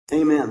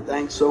Amen.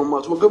 Thanks so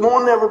much. Well, good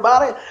morning,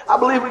 everybody. I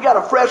believe we got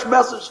a fresh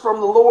message from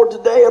the Lord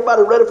today.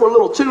 Everybody ready for a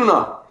little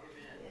tune-up?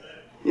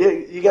 Yeah,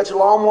 you got your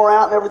lawnmower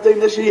out and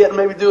everything this year. You had to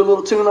maybe do a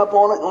little tune-up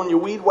on it, on your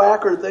weed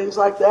whacker, things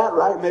like that,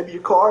 right? Maybe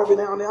your car every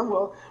now and then.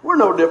 Well, we're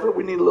no different.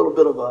 We need a little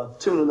bit of a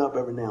tuning up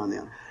every now and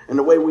then. And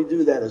the way we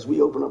do that is we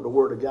open up the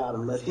Word of God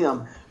and let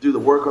Him do the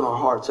work on our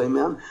hearts.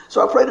 Amen.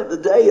 So I pray that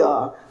today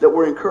that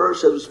we're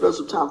encouraged as we spend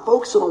some time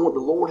focusing on what the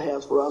Lord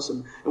has for us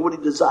and what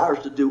He desires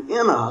to do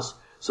in us,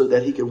 so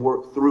that He can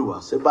work through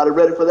us. Everybody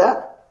ready for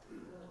that?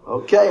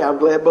 Okay, I'm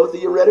glad both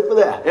of you are ready for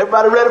that.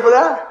 Everybody ready for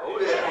that?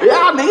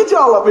 Yeah, I need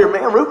y'all up here,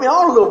 man. Root me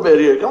on a little bit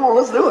here. Come on,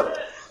 let's do it.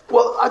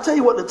 Well, I tell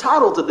you what, the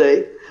title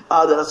today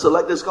that I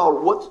selected is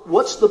called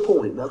What's the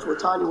Point? That's what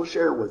Tanya was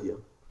sharing with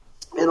you.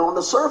 And on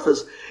the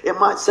surface, it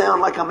might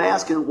sound like I'm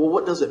asking, well,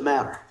 what does it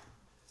matter?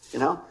 You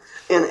know?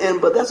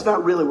 But that's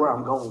not really where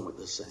I'm going with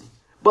this thing.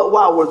 But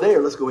while we're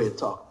there, let's go ahead and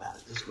talk about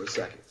it just for a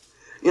second.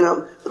 You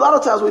know, a lot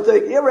of times we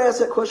think, you ever ask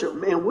that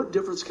question, man, what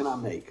difference can I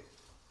make?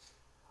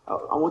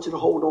 I want you to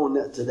hold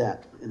on to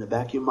that in the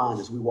back of your mind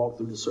as we walk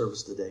through the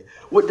service today.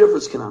 What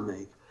difference can I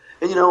make?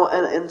 And, you know,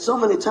 and so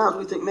many times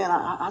we think, man,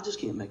 I just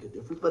can't make a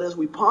difference. But as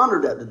we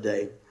pondered that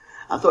today,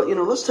 I thought, you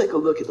know, let's take a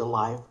look at the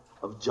life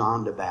of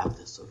John the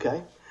Baptist,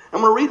 okay? I'm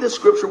going to read this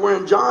scripture. We're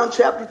in John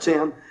chapter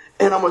 10,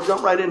 and I'm going to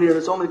jump right in here.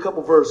 It's only a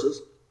couple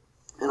verses,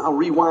 and I'll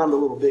rewind a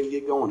little bit and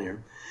get going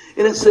here.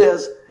 And it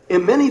says,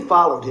 and many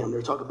followed him.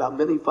 They're talking about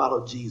many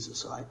followed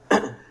Jesus,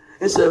 right?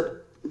 And so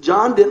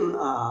John didn't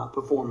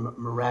perform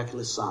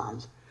miraculous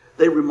signs.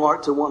 They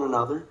remarked to one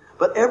another.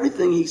 But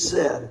everything he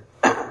said,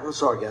 I'm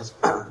sorry, guys,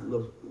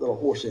 little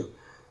horse in.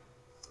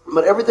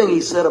 But everything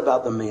he said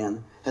about the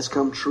man has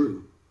come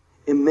true.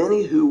 And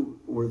many who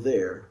were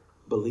there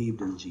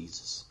believed in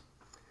Jesus.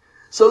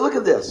 So look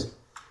at this.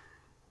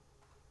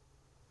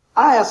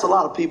 I asked a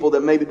lot of people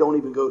that maybe don't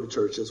even go to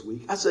church this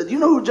week. I said, you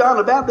know who John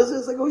the Baptist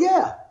is? They go,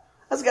 yeah.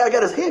 That's the guy who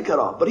got his head cut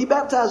off, but he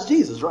baptized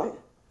Jesus, right?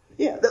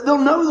 Yeah, they'll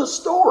know the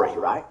story,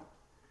 right?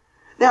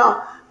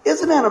 Now,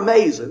 isn't that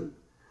amazing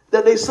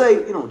that they say,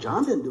 you know,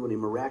 John didn't do any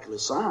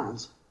miraculous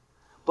signs,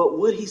 but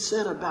what he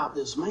said about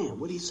this man,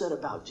 what he said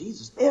about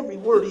Jesus, every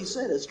word he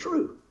said is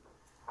true.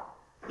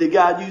 Did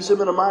God use him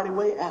in a mighty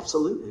way?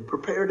 Absolutely.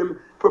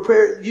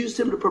 Used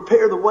him to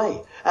prepare the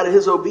way out of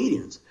his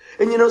obedience.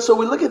 And, you know, so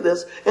we look at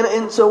this,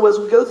 and so as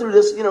we go through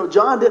this, you know,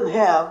 John didn't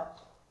have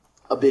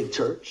a big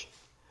church.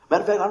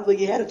 Matter of fact, I don't think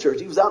he had a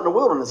church. He was out in the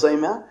wilderness,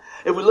 amen?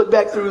 If we look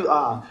back through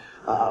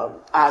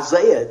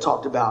Isaiah, it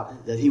talked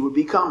about that he would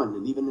be coming,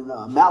 and even in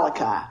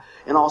Malachi,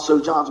 and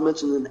also John's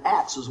mentioned in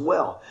Acts as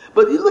well.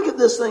 But you look at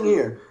this thing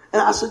here,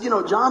 and I said, you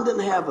know, John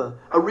didn't have a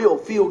real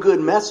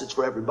feel-good message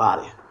for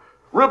everybody.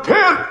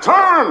 Repent,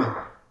 turn!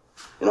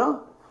 You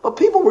know? But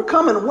people were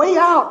coming way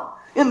out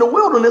in the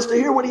wilderness to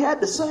hear what he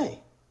had to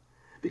say.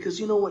 Because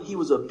you know what? He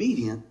was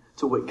obedient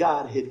to what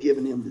God had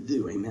given him to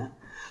do, amen?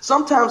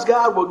 Sometimes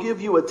God will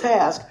give you a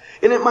task,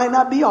 and it might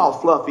not be all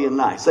fluffy and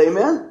nice.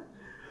 Amen?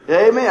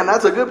 Amen.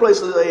 That's a good place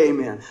to say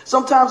amen.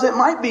 Sometimes it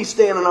might be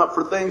standing up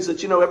for things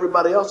that you know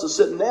everybody else is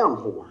sitting down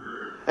for.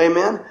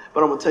 Amen?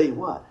 But I'm going to tell you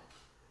what.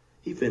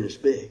 He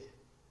finished big.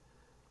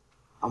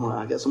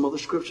 I got some other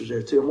scriptures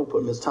there too. I'm going to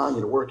put Miss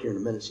Tanya to work here in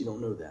a minute. She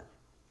don't know that.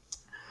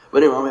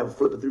 But anyway, I'm going to have to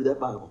flip it through that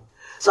Bible.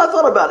 So I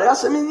thought about it. I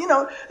said, I mean, you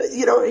know,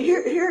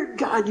 here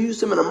God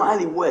used him in a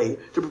mighty way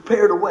to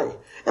prepare the way.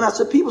 And I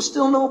said, people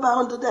still know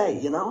about him today,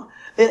 you know.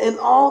 And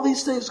all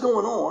these things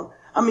going on.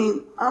 I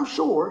mean, I'm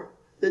sure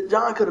that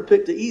John could have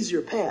picked the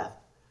easier path,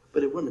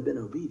 but it wouldn't have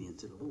been obedient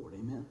to the Lord.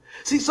 Amen.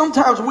 See,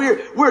 sometimes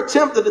we're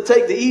tempted to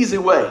take the easy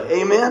way.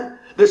 Amen.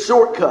 The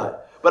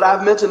shortcut. But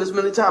I've mentioned this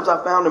many times.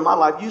 I found in my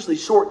life, usually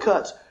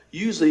shortcuts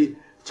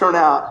turn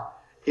out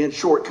in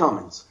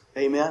shortcomings.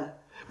 Amen.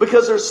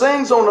 Because there's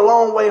things on the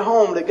long way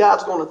home that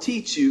God's going to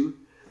teach you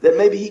that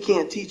maybe he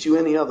can't teach you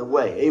any other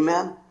way.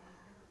 Amen?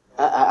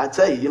 I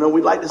tell you, you know,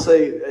 we like to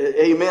say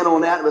amen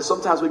on that, but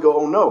sometimes we go,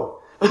 oh no,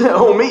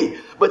 oh me.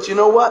 But you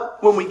know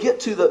what? When we get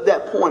to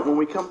that point, when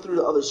we come through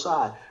the other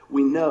side,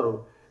 we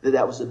know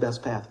that was the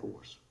best path for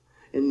us.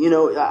 And, you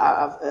know,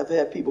 I've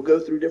had people go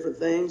through different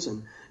things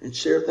and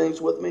share things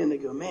with me, and they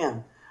go,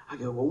 man, I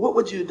go, well, what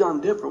would you have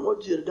done different? What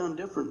would you have done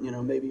different, you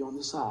know, maybe on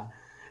this side?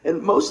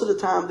 And most of the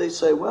time they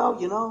say,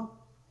 well, you know,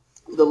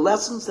 the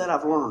lessons that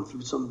I've learned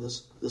through some of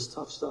this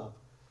tough stuff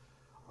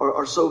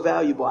are so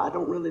valuable. I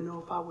don't really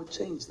know if I would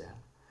change that.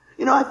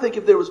 You know, I think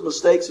if there was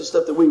mistakes and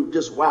stuff that we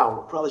just,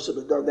 wow, probably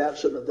shouldn't have done that,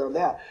 shouldn't have done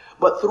that.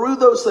 But through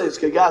those things,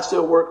 can God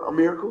still work a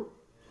miracle?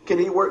 Can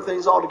he work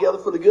things all together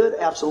for the good?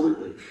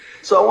 Absolutely.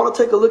 So I want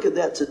to take a look at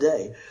that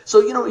today. So,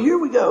 you know, here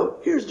we go.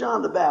 Here's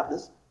John the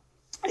Baptist.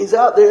 He's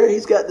out there.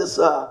 He's got this,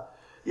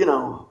 you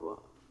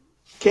know,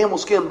 camel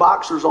skin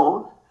boxers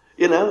on,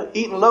 you know,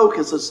 eating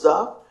locusts and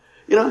stuff.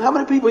 You know, how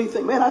many people you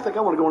think, man, I think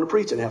I want to go into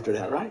preaching after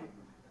that, right?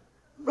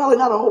 Probably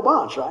not a whole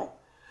bunch, right?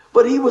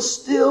 But he was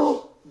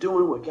still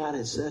doing what God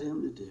had set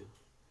him to do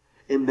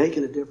and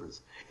making a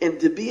difference. And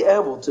to be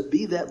able to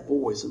be that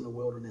voice in the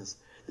wilderness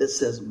that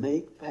says,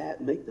 make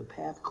the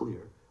path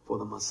clear for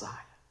the Messiah.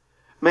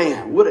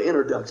 Man, what an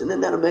introduction.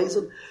 Isn't that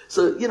amazing?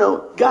 So,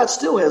 God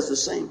still has the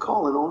same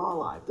calling on our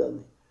life, doesn't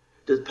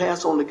he? To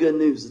pass on the good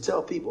news, to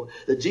tell people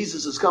that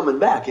Jesus is coming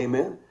back,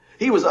 amen?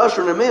 He was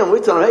ushering them in. We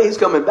tell them, hey, he's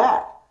coming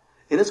back.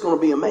 And it's going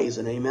to be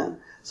amazing, amen?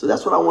 So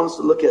that's what I want us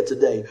to look at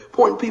today.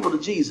 Pointing people to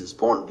Jesus.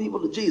 Pointing people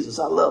to Jesus.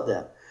 I love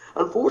that.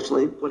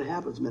 Unfortunately, what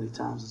happens many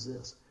times is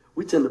this.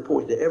 We tend to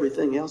point to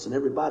everything else and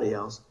everybody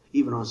else,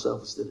 even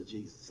ourselves, instead of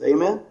Jesus.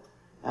 Amen?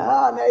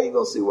 Now you're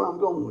going to see where I'm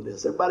going with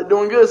this. Everybody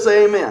doing good?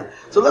 Say amen.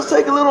 So let's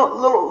take a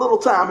little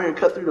time here and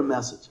cut through the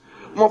message.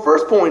 My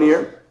first point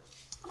here,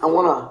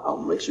 I'll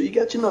make sure you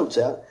got your notes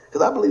out,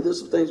 because I believe there's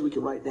some things we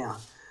can write down.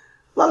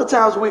 A lot of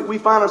times we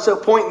find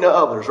ourselves pointing to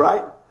others,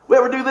 right? We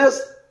ever do this?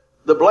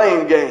 The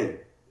blame game.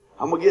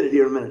 I'm going to get it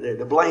here in a minute there.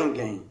 The blame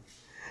game.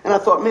 And I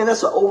thought, man,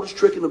 that's the oldest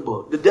trick in the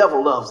book. The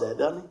devil loves that,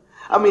 doesn't he?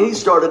 I mean, he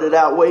started it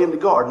out way in the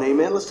garden,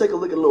 amen? Let's take a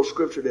look at a little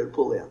scripture there to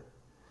pull in.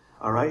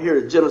 All right, here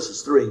in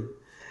Genesis 3.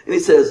 And he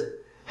says,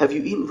 have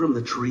you eaten from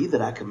the tree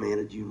that I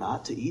commanded you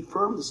not to eat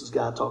from? This is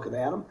God talking to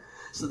Adam.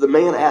 So the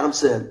man Adam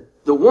said,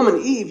 the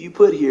woman Eve you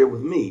put here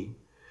with me,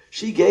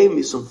 she gave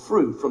me some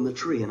fruit from the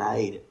tree and I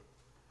ate it.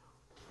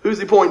 Who's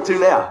he pointing to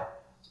now?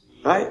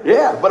 Right?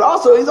 Yeah, but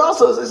also, he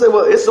said,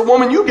 well, it's the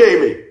woman you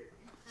gave me.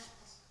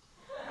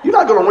 You're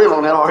not going to win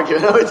on that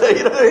argument. Let me tell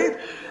you.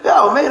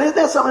 Oh, man, isn't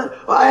that something?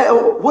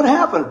 What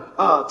happened?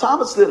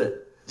 Thomas did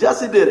it.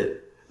 Jesse did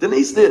it.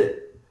 Denise did it.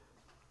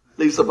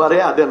 Leave somebody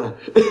out, didn't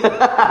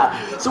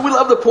I? So we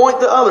love to point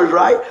to others,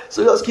 right?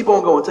 So let's keep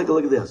on going. Take a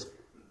look at this.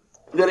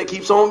 Then it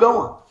keeps on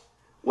going.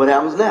 What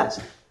happens next?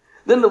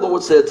 Then the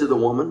Lord said to the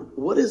woman,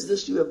 what is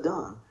this you have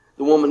done?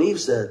 The woman Eve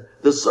said,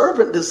 the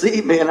serpent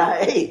deceived me and I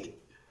ate.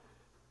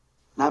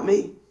 Not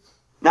me.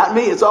 Not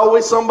me. It's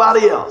always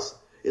somebody else.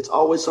 It's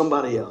always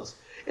somebody else.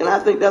 And I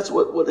think that's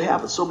what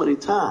happens so many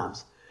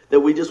times, that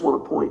we just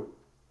want to point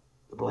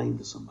the blame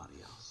to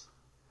somebody else.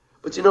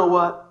 But you know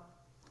what?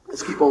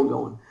 Let's keep on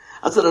going.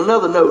 I said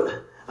another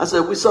note. I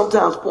said we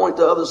sometimes point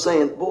to others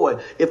saying,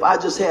 boy, if I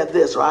just had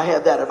this or I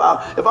had that, if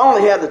I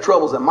only had the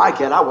troubles that Mike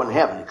had, I wouldn't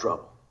have any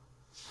trouble.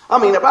 I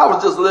mean, if I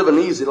was just living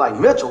easy like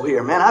Mitchell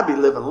here, man, I'd be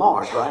living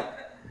large, right?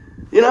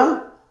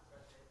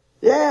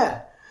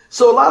 Yeah.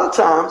 So a lot of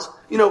times,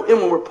 and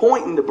when we're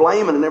pointing to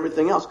blaming and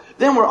everything else,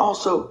 then we're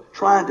also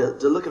trying to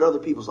look at other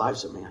people's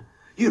lives and say, man,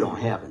 you don't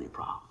have any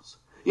problems.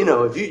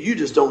 If you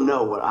just don't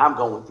know what I'm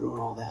going through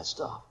and all that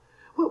stuff.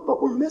 Well,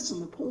 but we're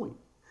missing the point.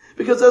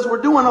 Because as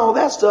we're doing all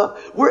that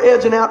stuff, we're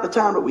edging out the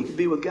time that we could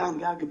be with God,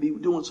 and God could be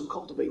doing some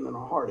cultivating in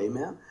our heart.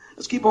 Amen.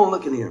 Let's keep on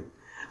looking here.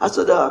 I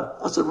said,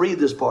 read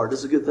this part. This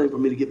is a good thing for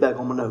me to get back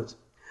on my notes.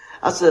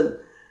 I said,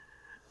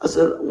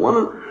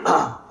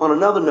 on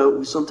another note,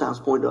 we sometimes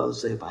point to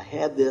others and say, if I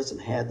had this and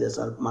had this,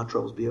 my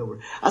troubles be over.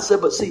 I said,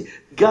 but see,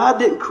 God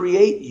didn't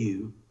create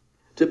you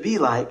to be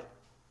like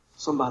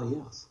somebody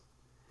else.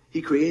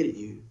 He created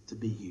you to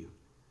be you.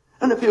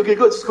 And if you feel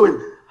good, just go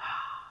in.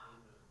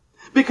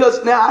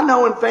 Because now I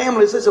know in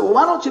families, they say, well,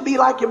 why don't you be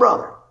like your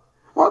brother?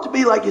 Why don't you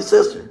be like your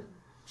sister?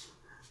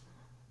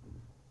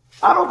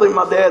 I don't think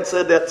my dad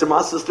said that to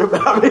my sister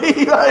about me.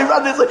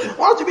 I didn't say,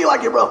 why don't you be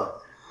like your brother?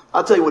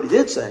 I'll tell you what he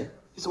did say.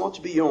 He said, why don't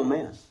you be your own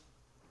man?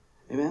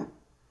 Amen?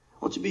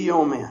 Why don't you be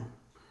your own man?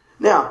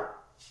 Now,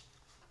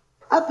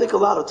 I think a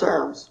lot of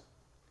times,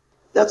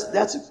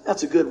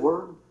 that's a good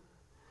word,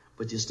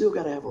 but you still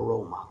got to have a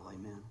role model,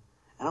 amen?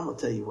 And I'm going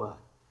to tell you what,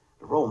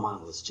 the role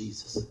model is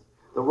Jesus.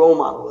 The role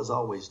model is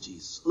always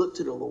Jesus. Look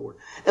to the Lord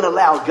and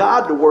allow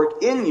God to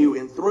work in you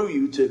and through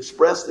you to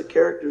express the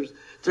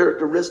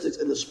characteristics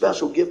and the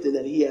special gifting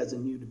that he has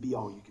in you to be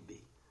all you can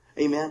be.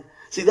 Amen?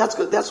 See, that's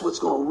what's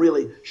going to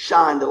really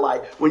shine the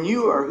light. When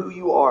you are who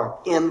you are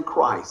in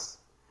Christ,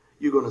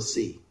 you're going to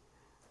see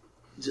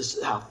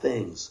just how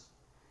things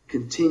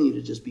continue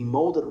to just be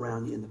molded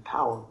around you and the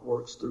power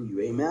works through you.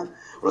 Amen?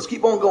 Well, let's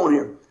keep on going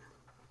here.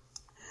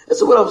 And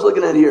so what I was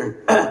looking at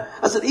here,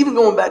 I said, even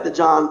going back to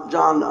John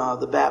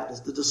the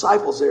Baptist, the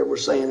disciples there were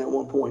saying at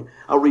one point,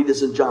 I'll read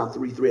this in John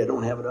 3:3. I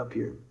don't have it up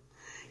here.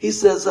 He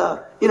says,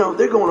 they're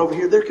going over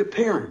here. They're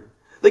comparing.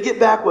 They get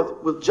back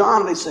with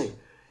John and they say,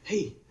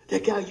 hey,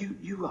 that guy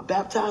you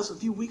baptized a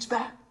few weeks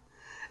back,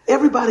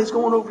 everybody's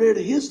going over there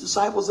to his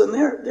disciples and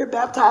they're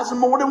baptizing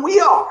more than we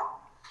are.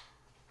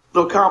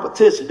 Little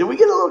competition. Did we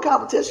get a little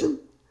competition?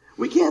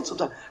 We can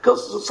sometimes.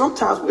 Because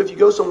sometimes if you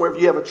go somewhere, if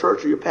you have a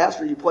church or your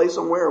pastor, you play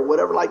somewhere or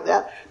whatever like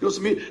that, do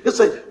some music, just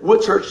say,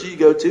 what church do you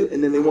go to?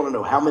 And then they want to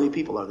know how many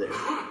people are there.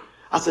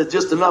 I said,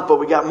 just enough, but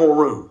we got more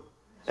room.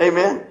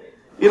 Amen.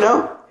 He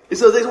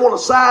says they want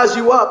to size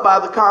you up by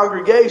the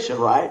congregation,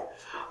 right?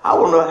 I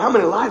want to know how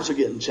many lives are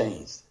getting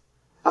changed.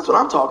 That's what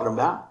I'm talking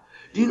about.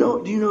 Do you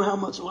know how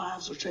much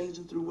lives are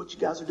changing through what you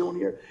guys are doing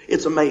here?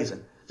 It's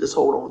amazing. Just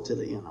hold on to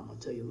the end. I'm going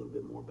to tell you a little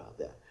bit more about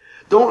that.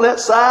 Don't let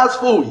size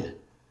fool you.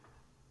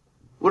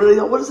 What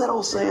is that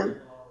old saying?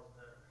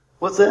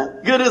 What's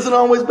that? Good isn't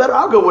always better.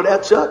 I'll go with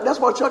that, Chuck. That's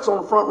why Chuck's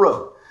on the front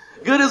row.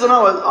 Good isn't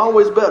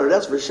always better.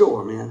 That's for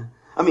sure, man.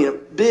 I mean,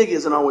 big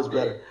isn't always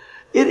better.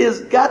 It has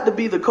got to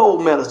be the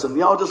cold medicine.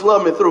 Y'all just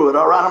love me through it,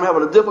 all right? I'm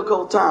having a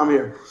difficult time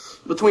here.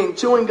 Between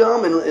chewing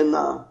gum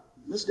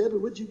and Miss Debbie,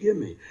 what'd you give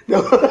me?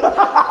 No.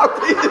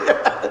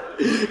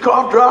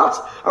 Cough drops.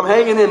 I'm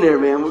hanging in there,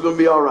 man. We're going to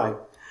be all right.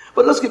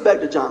 But let's get back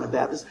to John the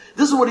Baptist.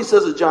 This is what he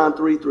says in John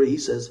 3:3. He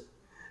says,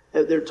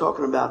 they're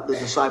talking about the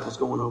disciples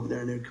going over there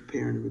and they're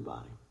comparing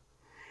everybody.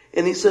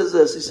 And he says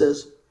this. He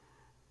says,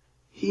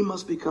 he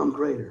must become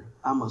greater.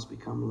 I must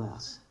become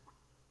less.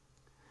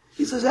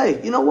 He says,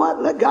 hey, you know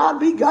what? Let God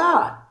be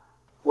God.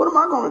 What am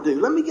I going to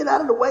do? Let me get out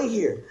of the way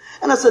here.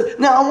 And I said,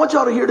 now I want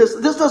y'all to hear this.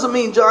 This doesn't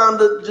mean John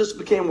just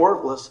became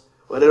worthless.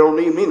 Well, they don't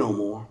need me no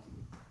more.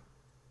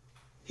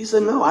 He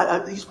said,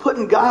 no, he's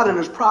putting God in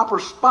his proper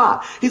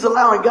spot. He's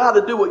allowing God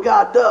to do what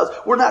God does.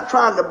 We're not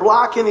trying to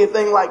block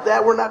anything like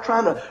that. We're not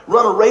trying to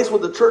run a race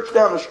with the church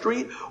down the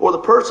street or the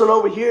person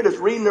over here that's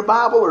reading their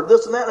Bible or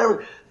this and that. And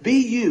everything. Be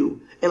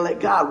you and let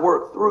God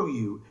work through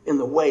you in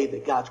the way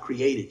that God's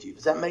created you.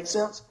 Does that make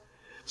sense?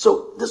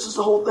 So this is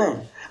the whole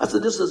thing. I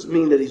said, this doesn't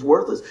mean that he's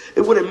worthless.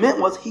 And what it meant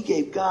was he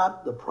gave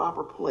God the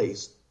proper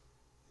place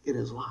in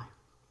his life.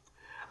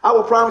 I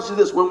will promise you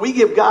this. When we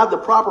give God the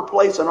proper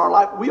place in our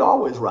life, we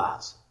always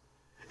rise.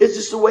 It's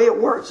just the way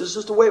it works. It's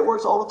just the way it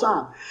works all the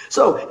time.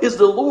 So is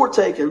the Lord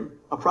taking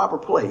a proper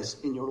place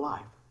in your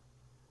life?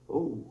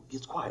 Oh, it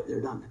gets quiet there,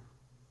 doesn't it?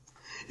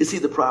 Is he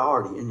the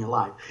priority in your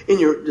life, in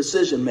your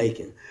decision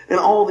making, and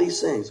all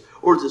these things?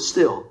 Or is it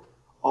still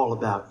all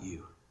about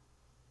you?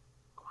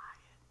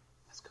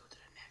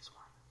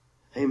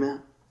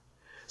 Amen.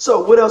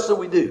 So what else do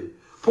we do?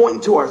 Pointing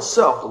to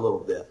ourselves a little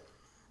bit.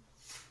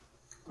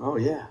 Oh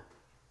yeah.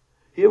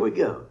 Here we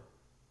go.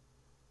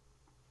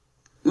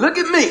 Look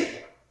at me.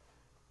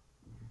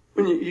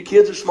 When your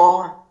kids are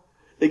smaller,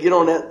 they get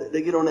on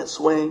that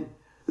swing.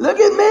 Look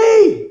at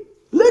me.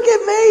 Look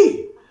at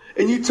me.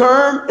 And you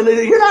turn and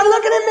you're not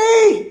looking at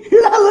me.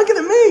 You're not looking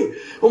at me.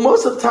 Well,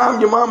 most of the time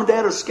your mom and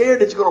dad are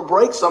scared that you're going to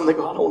break something. They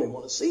go, I don't even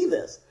want to see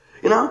this.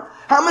 You know?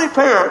 How many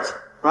parents,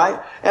 right,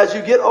 as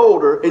you get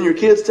older and your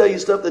kids tell you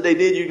stuff that they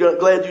did, you're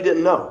glad you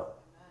didn't know?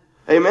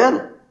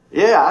 Amen?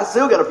 Yeah, I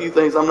still got a few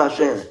things I'm not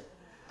sharing.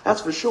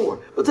 That's for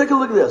sure. But take a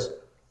look at this.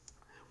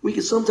 We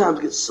can sometimes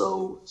get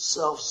so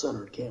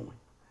self-centered, can't we?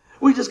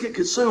 We just get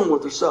consumed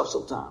with ourselves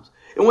sometimes.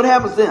 And what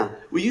happens then?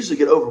 We usually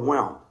get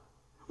overwhelmed.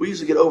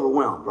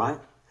 Right?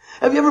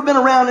 Have you ever been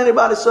around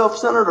anybody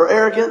self-centered or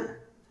arrogant?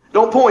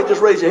 Don't point,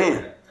 just raise your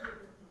hand.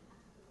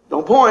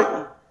 Don't point.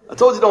 I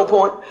told you don't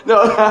point.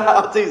 No,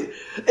 I'll tease you.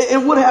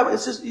 And what happens?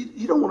 It's just,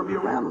 you don't want to be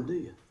around them, do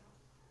you?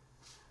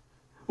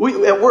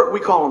 At work, we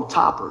call them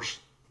toppers.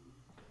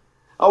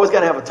 Always got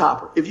to have a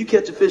topper. If you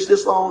catch a fish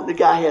this long, the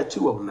guy had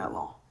 2 of them that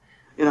long.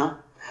 You know?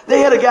 They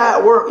had a guy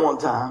at work one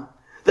time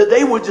that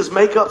they would just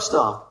make up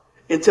stuff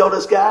and tell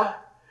this guy,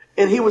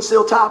 and he would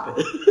still top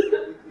it.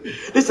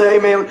 They say, hey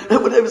man,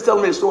 they was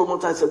telling me a story one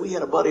time. Said we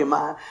had a buddy of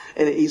mine,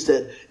 and he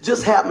said,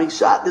 just happened, he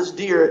shot this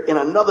deer, and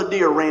another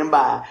deer ran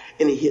by,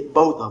 and he hit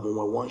both of them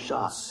with one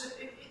shot.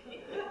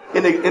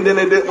 And then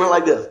they went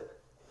like this,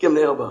 give him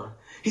the elbow.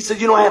 He said,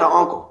 you know, I had an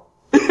uncle.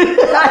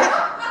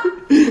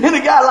 And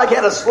the guy like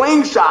had a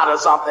slingshot or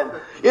something,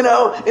 you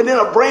know, and then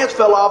a branch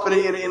fell off and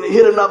he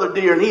hit another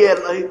deer, and he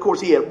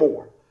had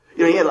more.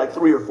 You know, he had like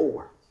 3 or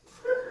 4.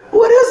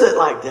 What is it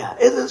like that?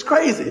 It's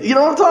crazy. You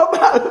know what I'm talking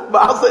about?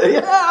 But I'll say,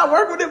 yeah, I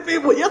work with them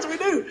people. Yes, we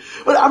do.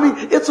 But I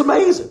mean, it's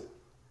amazing.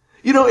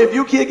 You know, if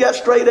your kid got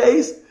straight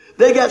A's,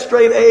 they got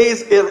straight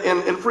A's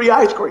in free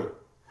ice cream.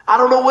 I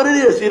don't know what it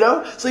is, you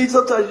know? So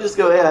sometimes you just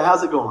go, yeah,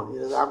 how's it going?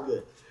 You know, I'm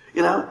good.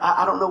 You know,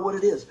 I don't know what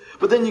it is.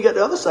 But then you got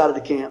the other side of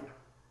the camp.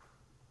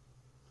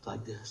 It's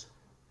like this.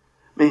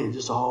 Man,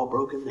 just all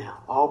broken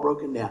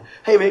down.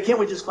 Hey man, can't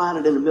we just find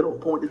it in the middle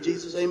and point to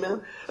Jesus?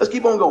 Amen? Let's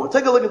keep on going.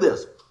 Take a look at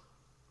this.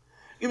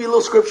 Give you a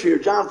little scripture here,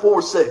 John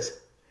 4:6.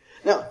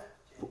 Now,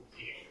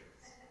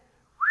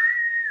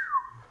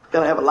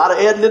 gotta have a lot of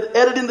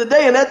editing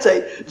today in that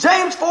tape.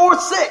 James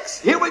 4:6.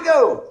 Here we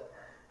go.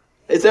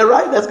 Is that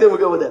right? That's good. We'll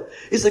go with that.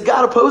 He said,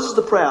 God opposes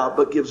the proud,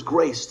 but gives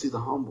grace to the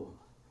humble.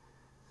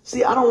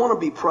 See, I don't want to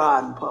be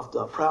proud and puffed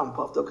up,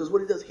 because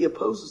what he does, he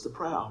opposes the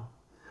proud,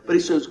 but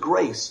he shows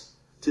grace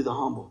to the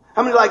humble.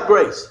 How many like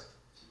grace?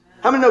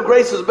 How many know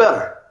grace is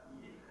better?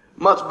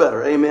 Much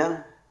better.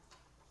 Amen.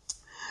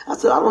 I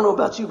said, I don't know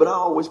about you, but I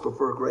always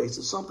prefer grace.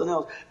 It's something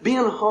else.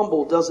 Being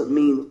humble doesn't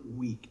mean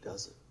weak,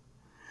 does it?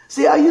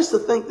 See, I used to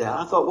think that.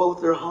 I thought, well,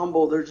 if they're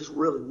humble, they're just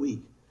really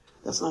weak.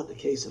 That's not the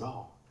case at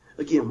all.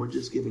 Again, we're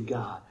just giving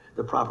God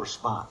the proper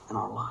spot in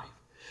our life.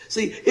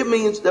 See, it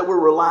means that we're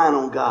relying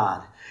on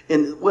God.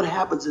 And what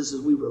happens is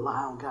we rely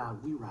on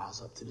God, we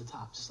rise up to the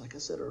top, just like I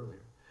said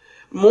earlier.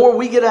 The more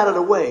we get out of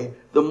the way,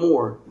 the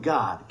more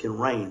God can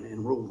reign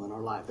and rule in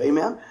our life.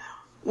 Amen?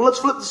 Well, let's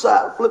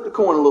flip the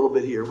coin a little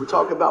bit here. We're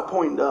talking about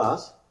pointing to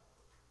us.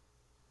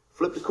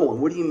 Flip the coin.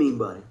 What do you mean,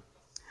 buddy?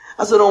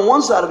 I said on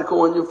one side of the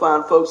coin, you'll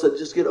find folks that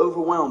just get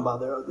overwhelmed by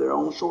their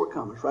own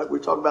shortcomings, right? We're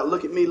talking about,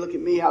 look at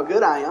me, how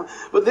good I am.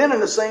 But then in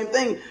the same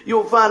thing,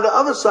 you'll find the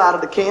other side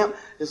of the camp,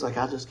 it's like,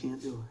 I just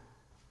can't do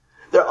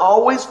it. They're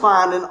always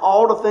finding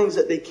all the things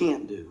that they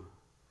can't do,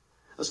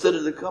 instead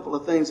of the couple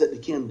of things that they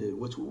can do,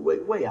 which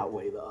way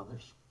outweigh the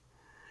others.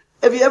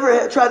 Have you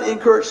ever tried to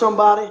encourage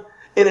somebody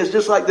And it's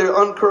just like they're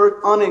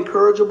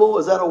unencourageable.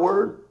 Is that a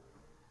word?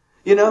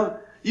 You know,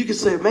 you can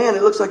say, man,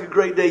 it looks like a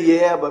great day.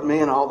 Yeah, but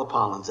man, all the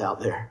pollen's out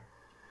there.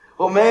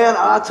 Well, man,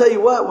 I'll tell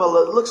you what. Well,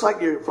 it looks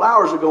like your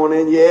flowers are going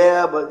in.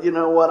 Yeah, but you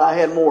know what? I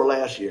had more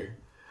last year.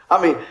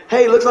 I mean,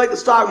 hey, looks like the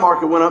stock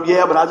market went up.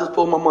 Yeah, but I just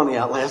pulled my money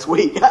out last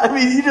week. I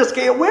mean, you just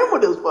can't win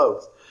with those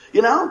folks.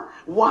 You know?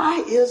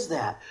 Why is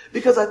that?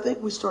 Because I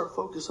think we start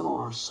focusing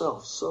on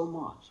ourselves so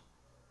much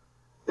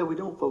that we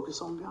don't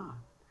focus on God.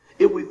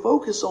 If we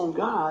focus on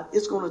God,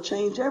 it's going to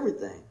change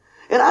everything.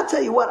 And I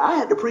tell you what, I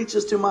had to preach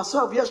this to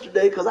myself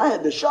yesterday because I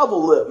had the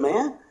shovel lip,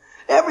 man.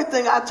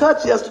 Everything I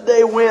touched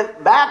yesterday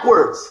went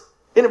backwards.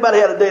 Anybody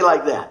had a day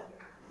like that?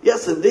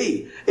 Yes,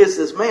 indeed. It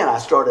says, man, I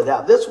started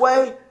out this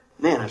way.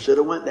 Man, I should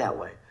have went that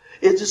way.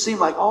 It just seemed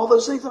like all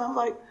those things. And I'm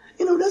like,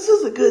 you know, this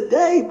is a good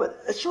day, but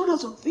it sure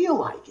doesn't feel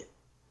like it.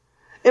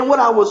 And what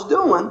I was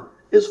doing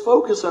is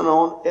focusing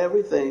on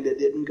everything that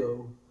didn't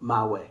go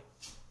my way.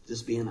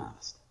 Just being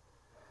honest.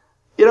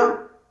 You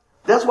know,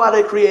 that's why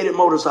they created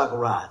motorcycle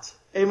rides.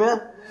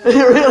 Amen? It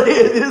really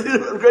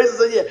is. Grace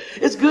said, yeah,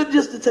 it's good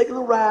just to take a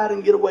little ride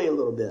and get away a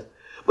little bit.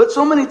 But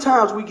so many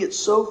times we get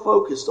so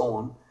focused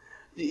on,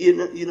 you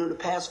know, the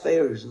past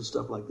failures and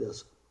stuff like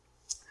this.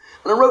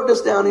 And I wrote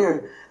this down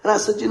here, and I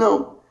said, you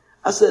know,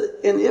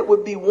 and it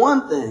would be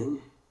one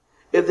thing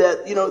if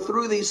that, you know,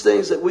 through these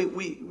things that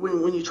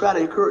when you try to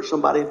encourage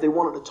somebody, if they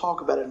wanted to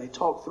talk about it and they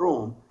talked through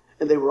them,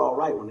 and they were all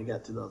right when they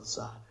got to the other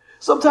side.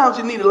 Sometimes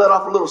you need to let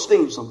off a little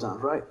steam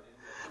sometimes, right?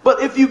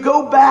 But if you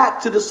go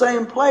back to the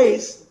same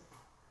place,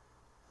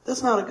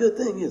 that's not a good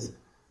thing, is it?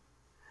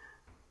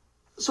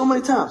 So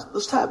many times,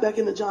 let's tie it back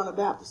into John the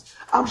Baptist.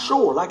 I'm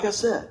sure, like I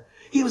said,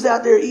 he was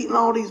out there eating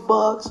all these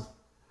bugs,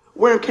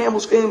 wearing camel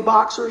skin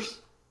boxers.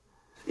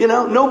 You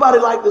know, nobody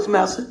liked this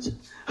message.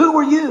 Who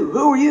are you?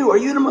 Who are you? Are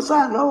you the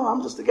Messiah? No,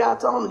 I'm just the guy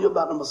telling you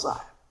about the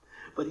Messiah.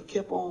 But he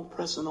kept on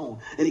pressing on,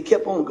 and he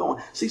kept on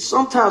going. See,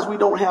 sometimes we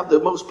don't have the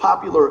most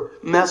popular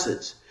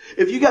message.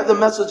 If you got the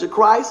message of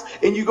Christ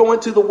and you go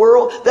into the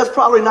world, that's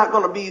probably not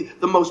going to be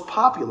the most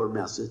popular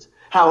message.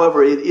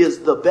 However, it is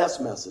the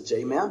best message.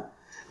 Amen.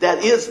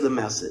 That is the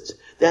message.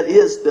 That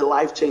is the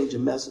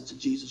life-changing message of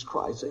Jesus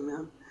Christ.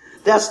 Amen.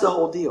 That's the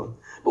whole deal.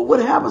 But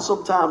what happens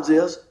sometimes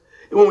is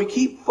when we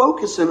keep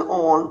focusing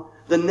on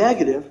the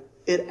negative,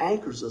 it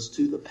anchors us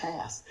to the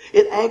past.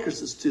 It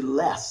anchors us to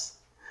less.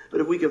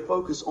 But if we can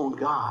focus on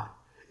God,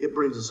 it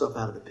brings us up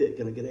out of the pit.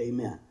 Can I get an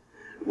amen?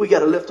 We got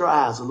to lift our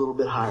eyes a little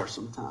bit higher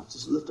sometimes.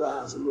 Just lift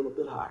our eyes a little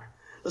bit higher.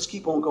 Let's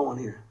keep on going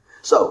here.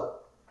 So,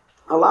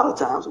 a lot of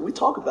times, we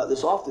talk about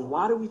this often.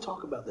 Why do we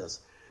talk about this?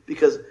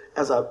 Because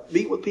as I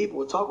meet with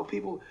people and talk with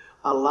people,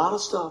 a lot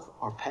of stuff,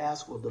 our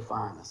past will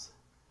define us.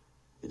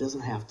 It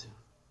doesn't have to.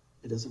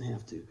 It doesn't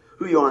have to.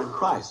 Who you are in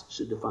Christ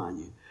should define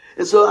you.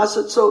 And so I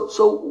said, so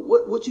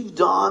what you've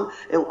done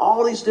and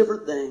all these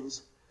different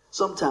things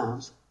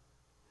sometimes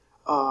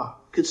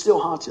could still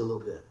haunt you a little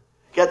bit.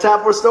 Got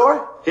time for a story?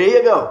 Here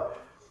you go.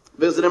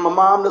 Visiting my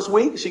mom this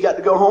week. She got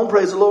to go home.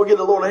 Praise the Lord. Give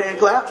the Lord a hand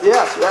clap.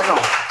 Yes, back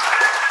home.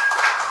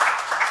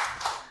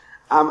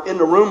 I'm in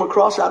the room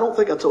across. I don't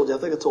think I told you. I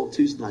think I told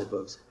Tuesday night,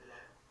 folks.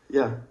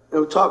 Yeah.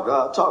 And we talked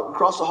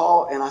across the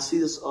hall, and I see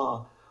this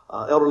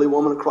elderly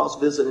woman across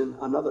visiting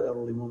another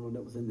elderly woman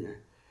that was in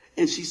there.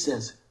 And she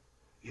says,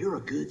 "You're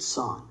a good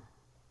son."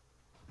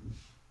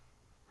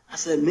 I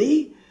said,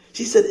 "Me?"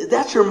 She said,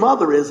 "That's your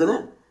mother, isn't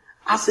it?"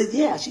 I said,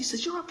 "Yeah." She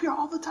says, "You're up here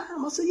all the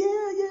time." I said,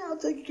 Yeah, I'm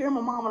taking care of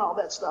my mom and all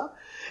that stuff.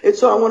 And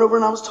so I went over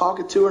and I was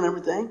talking to her and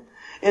everything.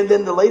 And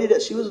then the lady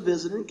that she was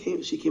visiting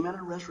she came out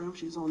of the restroom.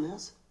 She's on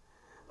this.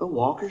 The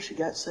walker, she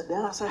got set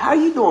down. I said, "How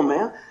you doing,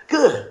 man?"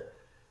 "Good."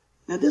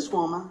 Now this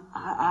woman,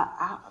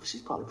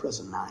 she's probably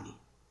pressing 90.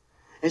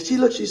 And she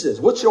looks, she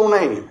says, "What's your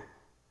name?"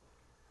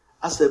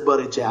 I said,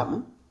 "Buddy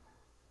Chapman."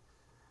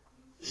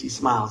 She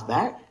smiles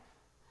back.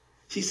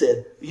 She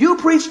said, "You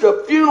preached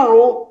a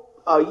funeral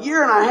a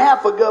year and a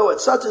half ago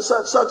at such and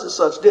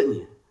such, didn't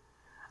you?"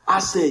 I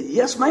said,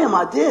 "Yes, ma'am,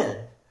 I did."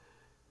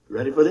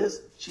 Ready for this?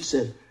 She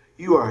said,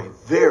 "You are a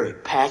very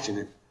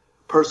passionate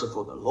person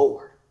for the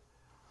Lord."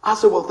 I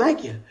said, "Well,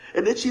 thank you."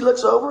 And then she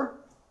looks over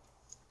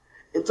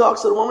and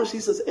talks to the woman. She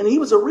says, "And he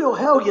was a real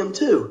hellion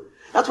too."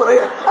 That's what I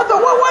hear. I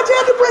thought, well, why'd you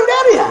have to bring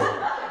that in?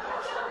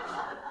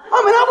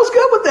 I mean, I was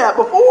good with that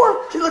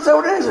before. She looks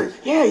over there and says,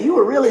 "Yeah, you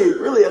were really,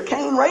 really a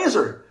cane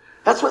raiser."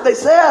 That's what they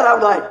said. I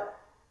was like,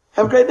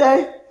 "Have a great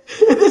day."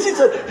 And then she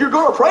said, "You're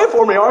going to pray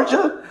for me, aren't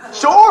you?"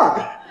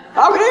 "Sure,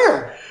 I'm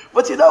here."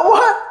 But you know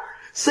what?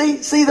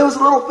 See, those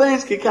little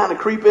things can kind of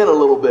creep in a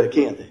little bit,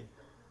 can't they?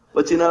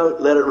 But you know,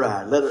 let it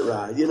ride, let it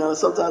ride. You know,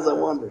 sometimes I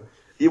wonder.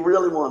 You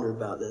really wonder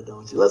about that,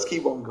 don't you? Let's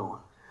keep on going.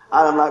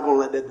 I'm not going to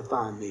let that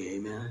define me.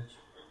 Amen.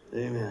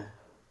 Amen.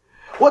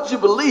 What you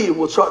believe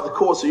will chart the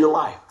course of your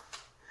life.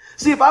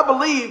 See, if I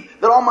believe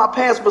that all my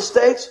past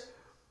mistakes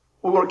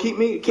were going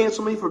to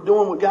cancel me from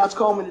doing what God's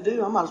called me to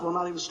do, I might as well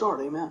not even start.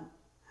 Amen.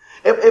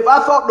 If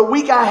I thought the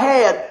week I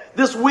had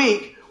this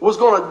week was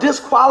going to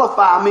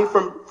disqualify me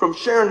from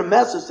sharing the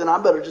message, then I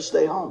better just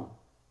stay home.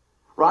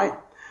 Right?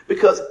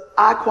 Because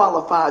I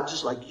qualify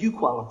just like you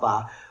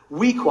qualify.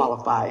 We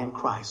qualify in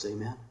Christ.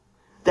 Amen.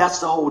 That's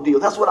the whole deal.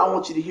 That's what I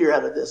want you to hear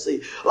out of this.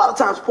 See, a lot of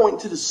times pointing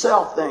to the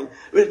self thing,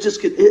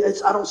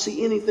 I don't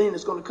see anything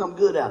that's going to come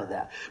good out of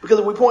that. Because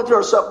if we point to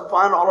ourselves and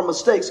find all our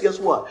mistakes, guess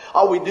what?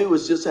 All we do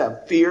is just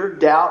have fear,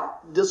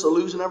 doubt,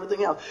 disillusion,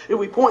 everything else. If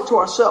we point to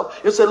ourselves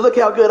and say, look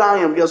how good I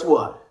am, guess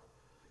what?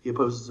 He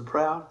opposes the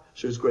proud,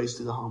 shows grace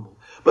to the humble.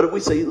 But if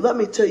we say, let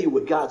me tell you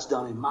what God's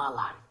done in my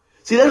life.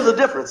 See, there's a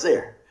difference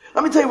there.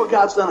 Let me tell you what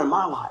God's done in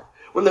my life.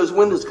 When those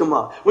windows come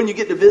up, when you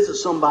get to visit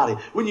somebody,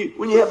 when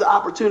you have the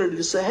opportunity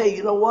to say, hey,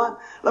 you know what?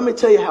 Let me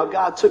tell you how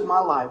God took my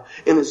life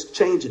and is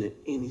changing it.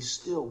 And he's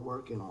still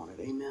working on it.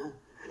 Amen.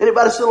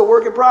 Anybody still a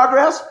work in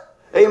progress?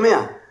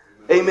 Amen.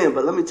 Amen.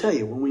 But let me tell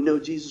you, when we know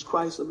Jesus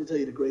Christ, let me tell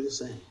you the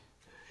greatest thing.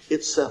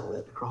 It's settled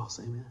at the cross.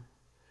 Amen.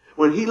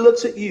 When he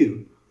looks at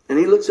you and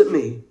he looks at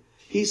me,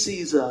 he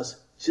sees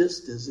us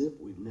just as if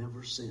we've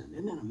never sinned.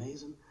 Isn't that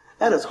amazing?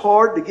 That is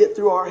hard to get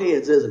through our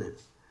heads, isn't it?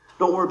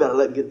 Don't worry about it.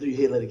 Let it get through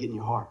your head. Let it get in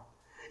your heart.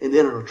 And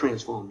then it'll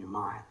transform your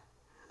mind.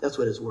 That's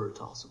what his word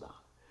talks about.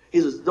 He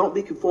says, don't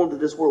be conformed to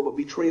this world, but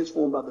be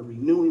transformed by the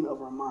renewing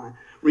of our mind.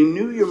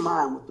 Renew your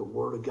mind with the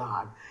word of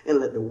God and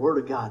let the word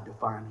of God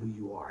define who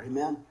you are.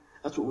 Amen?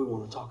 That's what we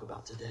want to talk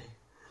about today.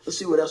 Let's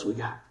see what else we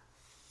got.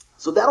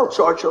 So that'll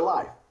chart your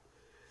life.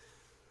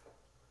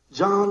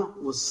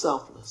 John was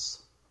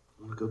selfless.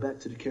 I want to go back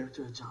to the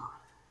character of John.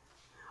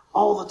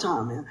 All the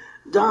time, man.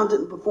 John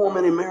didn't perform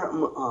any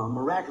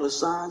miraculous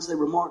signs. They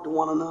remarked to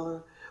one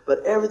another.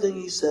 But everything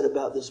he said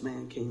about this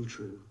man came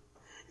true.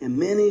 And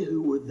many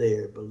who were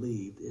there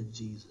believed in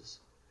Jesus.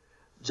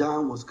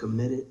 John was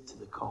committed to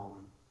the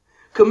calling.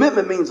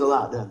 Commitment means a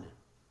lot, doesn't it?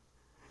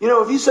 You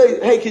know, if you say,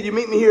 hey, can you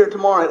meet me here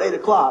tomorrow at 8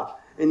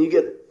 o'clock? And you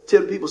get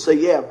 10 people say,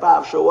 yeah,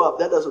 5 show up.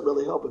 That doesn't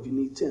really help if you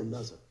need 10,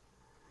 does it?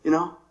 You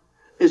know?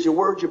 Is your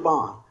word your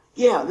bond?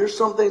 Yeah, there's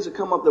some things that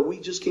come up that we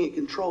just can't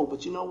control.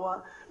 But you know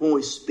what? When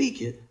we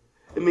speak it,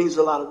 it means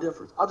a lot of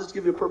difference. I'll just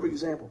give you a perfect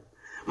example.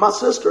 My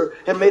sister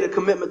had made a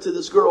commitment to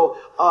this girl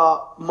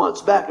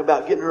months back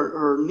about getting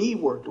her knee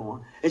worked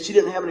on. And she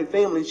didn't have any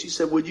family. And she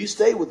said, would you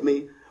stay with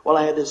me while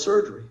I had this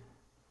surgery?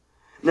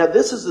 Now,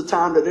 this is the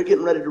time that they're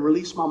getting ready to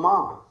release my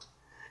mom.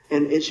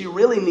 And she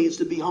really needs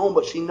to be home,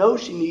 but she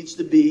knows she needs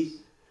to be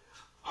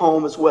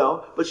home as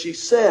well. But she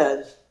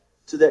said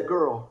to that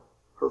girl,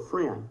 her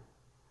friend,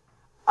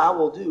 I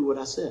will do what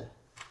I said.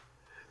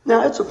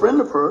 Now, it's a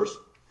friend of hers.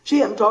 She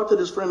hadn't talked to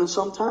this friend in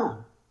some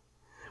time.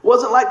 It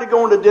wasn't like they're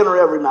going to dinner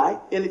every night,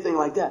 anything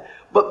like that.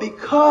 But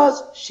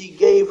because she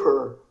gave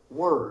her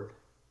word,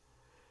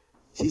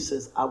 she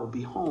says, I will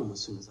be home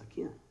as soon as I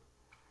can.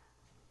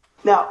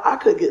 Now, I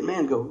could get mad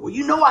and go, well,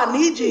 you know I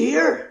need you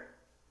here.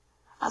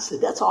 I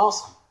said, that's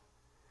awesome.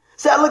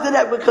 See, I looked at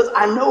that because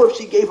I know if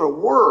she gave her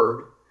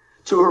word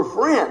to her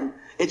friend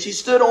and she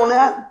stood on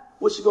that,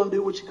 what's she going to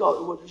do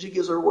when she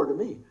gives her word to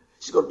me?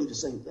 She's going to do the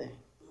same thing.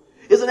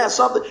 Isn't that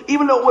something?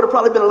 Even though it would have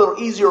probably been a little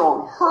easier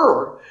on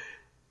her,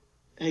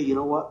 hey, you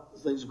know what?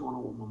 Things are going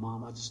on with my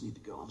mom. I just need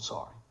to go. I'm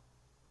sorry.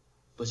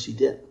 But she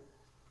didn't.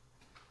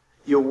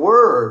 Your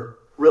word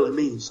really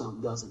means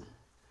something, doesn't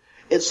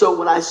it? And so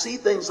when I see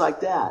things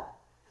like that,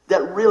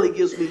 that really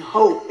gives me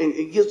hope and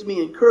it gives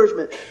me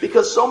encouragement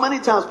because so many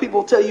times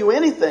people tell you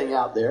anything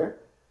out there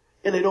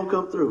and they don't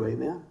come through.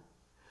 Amen.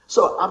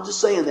 So I'm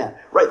just saying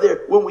that right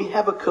there. When we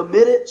have a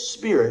committed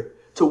spirit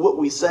to what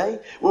we say,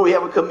 when we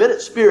have a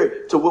committed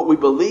spirit to what we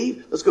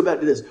believe, let's go back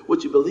to this.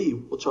 What you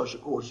believe will chart the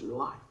course of your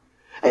life.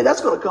 Hey,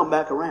 that's going to come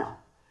back around.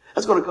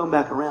 That's going to come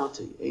back around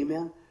to you.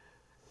 Amen.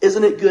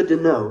 Isn't it good to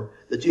know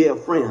that you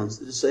have friends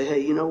that say,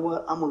 hey, you know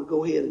what? I'm going to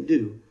go ahead and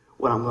do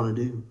what I'm going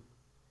to do.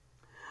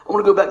 I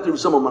want to go back through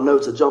some of my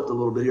notes. I jumped a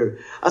little bit here.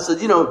 I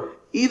said, you know,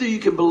 either you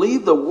can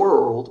believe the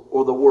world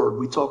or the word.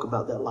 We talk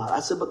about that a lot.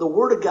 I said, but the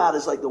word of God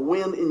is like the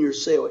wind in your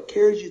sail. It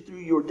carries you through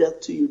your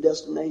death to your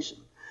destination.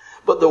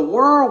 But the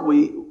world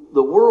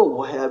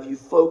will have you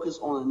focus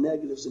on the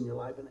negatives in your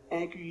life and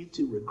anchor you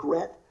to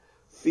regret,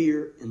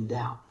 fear, and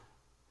doubt.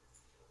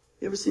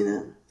 You ever seen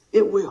that?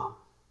 It will.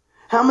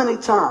 How many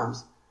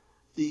times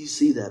do you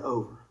see that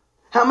over?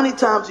 How many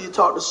times do you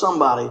talk to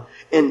somebody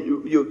and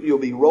you'll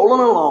be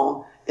rolling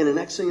along and the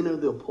next thing you know,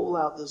 they'll pull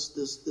out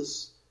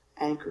this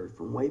anchor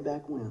from way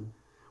back when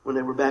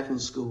they were back in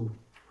school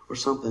or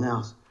something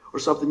else or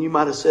something you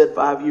might have said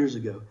 5 years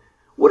ago.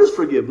 What does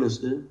forgiveness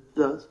do?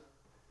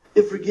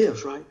 It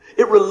forgives, right?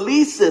 It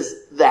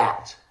releases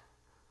that.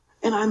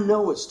 And I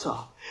know it's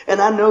tough.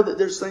 And I know that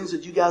there's things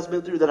that you guys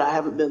been through that I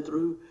haven't been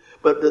through.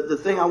 But the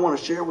thing I want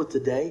to share with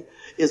today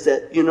is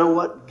that, you know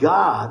what?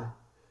 God,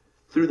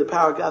 through the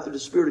power of God, through the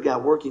Spirit of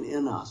God working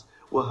in us,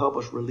 will help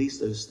us release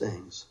those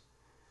things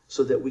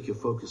so that we can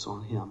focus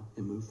on Him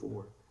and move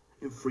forward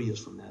and free us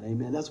from that.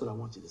 Amen. That's what I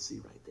want you to see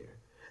right there.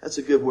 That's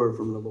a good word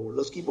from the Lord.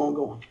 Let's keep on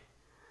going.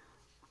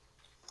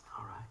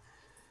 All right.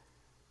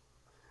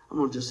 I'm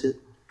going to just hit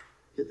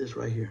this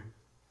right here.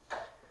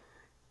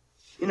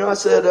 You know, I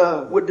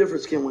said, what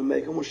difference can we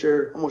make? I'm going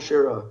to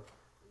share a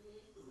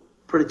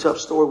pretty tough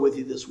story with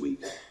you this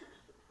week.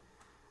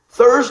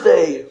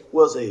 Thursday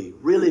was a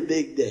really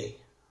big day.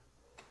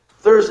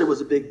 Thursday was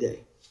a big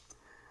day.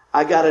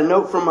 I got a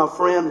note from my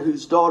friend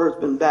whose daughter's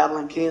been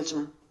battling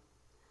cancer.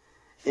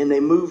 And they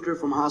moved her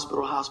from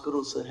hospital to hospital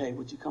and said, hey,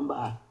 would you come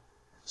by,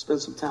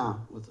 spend some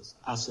time with us?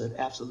 I said,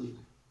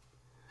 absolutely.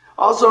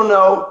 Also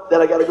know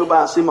that I got to go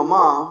by and see my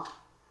mom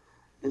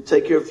and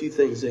take care of a few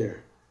things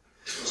there.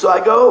 So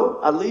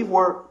I leave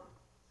work,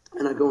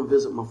 and I go and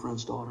visit my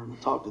friend's daughter, and I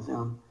talk to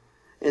them.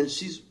 And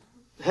she's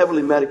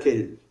heavily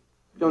medicated.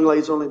 Young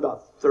lady's only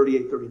about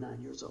 38,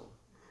 39 years old.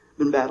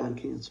 Been battling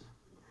cancer.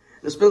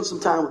 And I spend some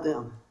time with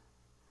them.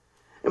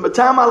 And by the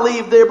time I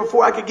leave there,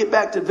 before I could get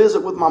back to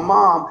visit with my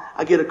mom,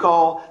 I get a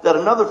call that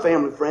another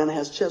family friend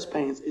has chest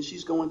pains, and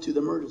she's going to the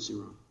emergency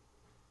room.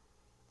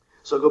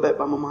 So I go back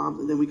by my mom,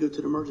 and then we go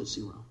to the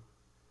emergency room.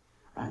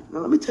 Right? Now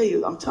let me tell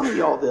you, I'm telling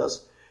you all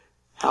this,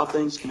 how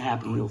things can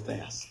happen real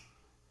fast.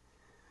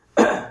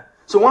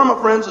 So one of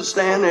my friends is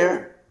standing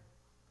there,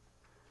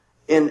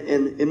 and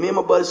me and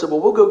my buddy said,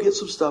 well, we'll go get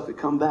some stuff and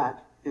come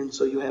back. And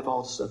so you have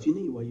all the stuff you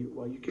need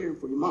while you're caring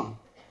for your mom.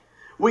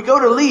 We go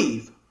to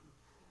leave.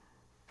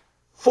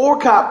 4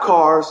 cop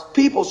cars,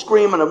 people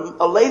screaming,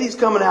 a lady's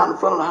coming out in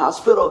front of the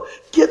hospital,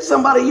 get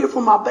somebody here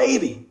for my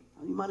baby.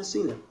 You might have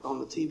seen it on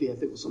the TV. I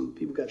think some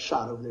people got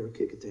shot over there at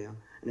Kickintown,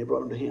 and they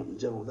brought them to Hampton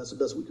General. That's the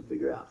best we could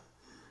figure out.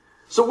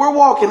 So we're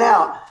walking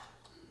out,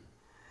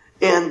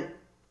 and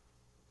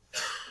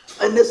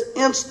in this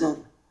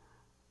instant,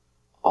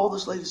 all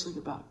this lady's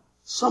thinking about,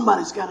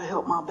 somebody's got to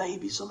help my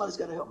baby. Somebody's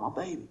got to help my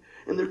baby.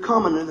 And they're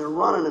coming, and they're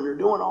running, and they're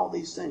doing all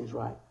these things,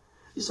 right?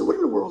 You say, what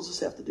in the world does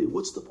this have to do?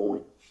 What's the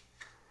point?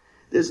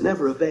 There's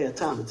never a bad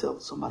time to tell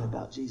somebody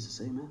about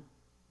Jesus, amen?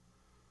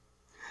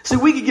 See,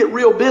 we could get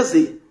real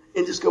busy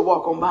and just go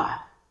walk on by.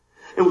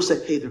 And we'll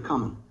say, hey, they're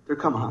coming. They're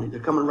coming, honey. They're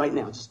coming right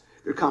now.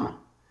 They're coming.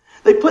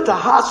 They put the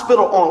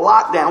hospital on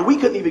lockdown. We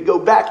couldn't even go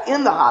back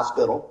in the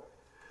hospital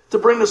to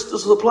bring us the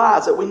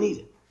supplies that we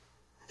needed.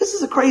 This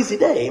is a crazy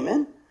day,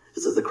 amen?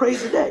 This is a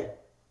crazy day.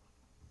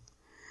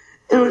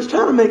 And I was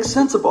trying to make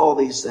sense of all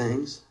these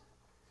things.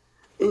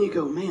 And you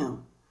go,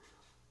 man,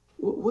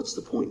 what's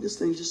the point? This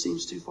thing just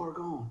seems too far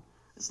gone.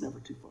 It's never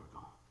too far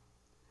gone.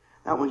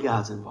 Not when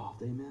God's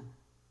involved, amen?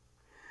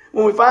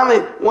 When we finally,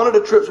 one of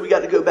the trips, we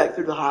got to go back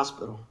through the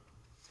hospital.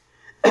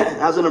 I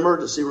was in an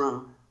emergency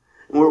room.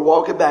 And we were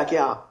walking back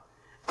out.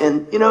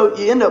 And,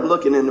 you end up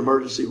looking in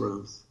emergency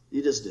rooms.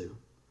 You just do.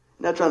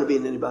 Not trying to be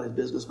in anybody's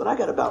business, but I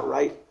got about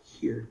right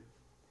here.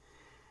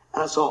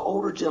 And I saw an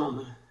older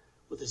gentleman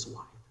with his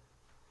wife.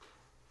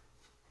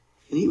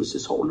 And he was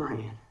just holding her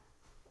hand.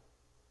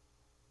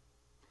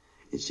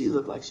 And she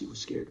looked like she was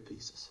scared to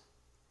pieces.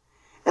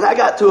 And I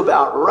got to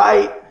about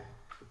right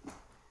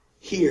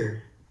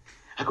here.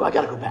 I go, I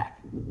got to go back.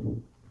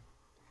 And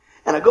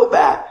I go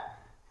back.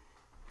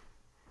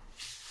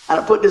 And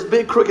I put this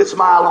big crooked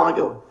smile on and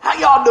go, how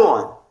y'all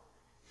doing?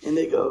 And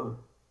they go,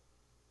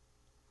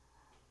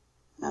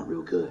 not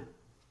real good.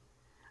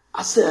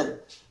 I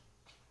said,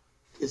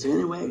 is there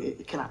any way,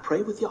 can I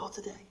pray with y'all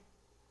today?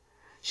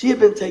 She had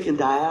been taking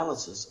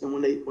dialysis. And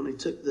when they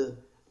took the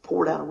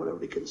poured out or whatever,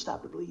 they couldn't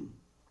stop the bleeding.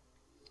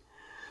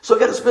 So I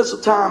got to spend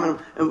some time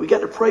and we got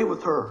to pray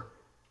with her.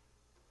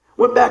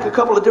 Went back a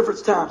couple of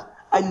different times.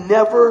 I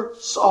never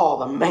saw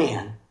the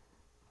man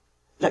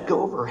let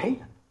go of her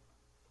hand.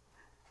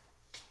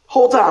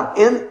 Whole time,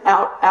 in,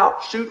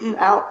 out, shooting,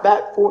 out,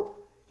 back, forth.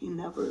 He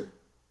never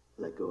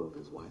let go of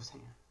his wife's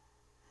hand.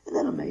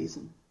 Isn't that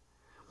amazing?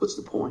 What's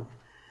the point?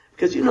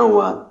 Because you know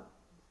what?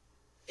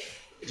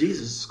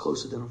 Jesus is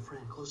closer than a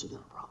friend, closer than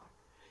a brother.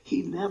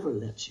 He never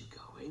lets you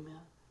go.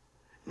 Amen?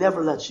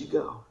 Never lets you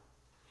go.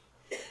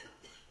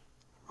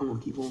 I'm going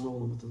to keep on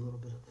rolling with a little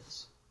bit of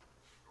this.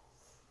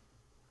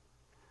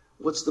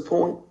 What's the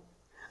point?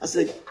 I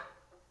said,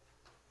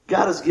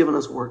 God has given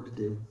us work to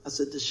do. I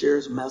said, to share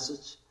his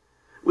message.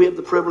 We have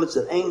the privilege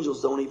that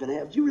angels don't even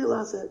have. Do you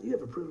realize that? You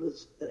have a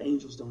privilege that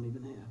angels don't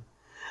even have.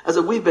 I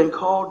said, we've been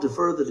called to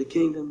further the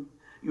kingdom.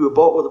 You were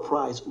bought with a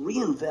price.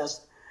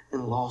 Reinvest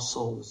in lost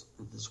souls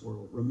in this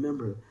world.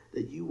 Remember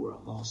that you were a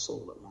lost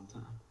soul at one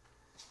time.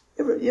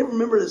 You ever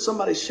remember that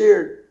somebody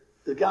shared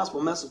the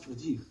gospel message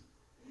with you?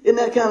 Isn't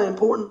that kind of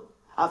important?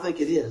 I think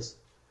it is.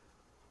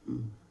 Let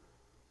me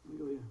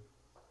go here.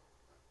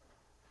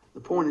 The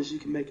point is you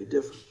can make a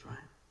difference, right?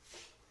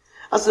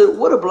 I said,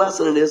 what a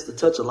blessing it is to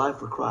touch a life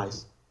for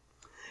Christ.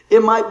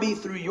 It might be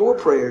through your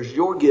prayers,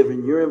 your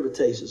giving, your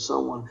invitation,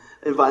 someone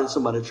inviting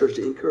somebody to church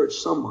to encourage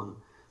someone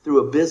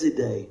through a busy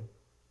day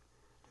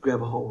to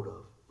grab a hold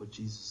of what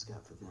Jesus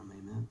got for them.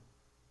 Amen.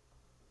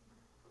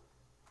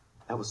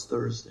 That was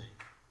Thursday.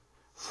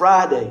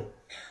 Friday,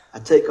 I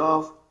take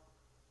off,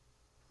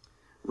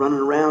 running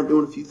around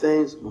doing a few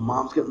things. My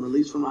mom's getting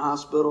released from the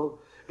hospital.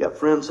 Got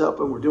friends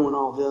helping. We're doing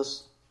all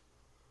this.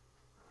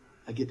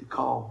 I get the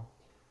call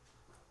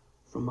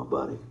from my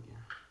buddy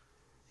again.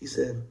 He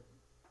said,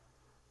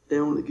 they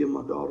only give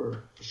my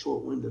daughter a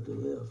short window to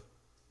live.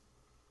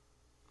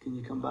 Can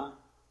you come by?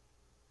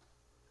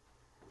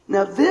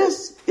 Now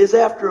this is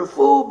after a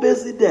full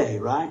busy day,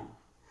 right?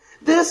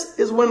 This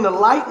is when the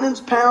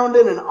lightning's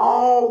pounding and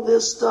all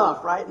this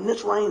stuff, right? And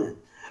it's raining.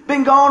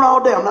 Been gone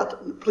all day.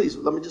 Please,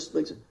 let me just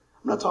make sure.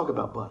 I'm not talking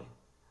about Buddy.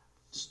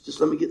 Just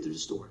let me get through the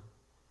story.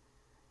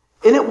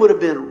 And it would have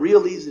been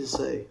real easy to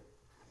say,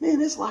 man,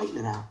 it's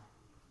lightning out.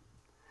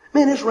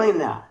 Man, it's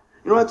raining out.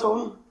 You know what I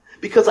told him?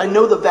 Because I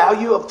know the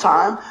value of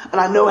time, and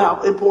I know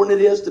how important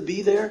it is to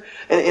be there.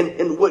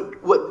 And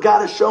what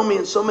God has shown me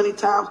in so many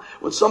times,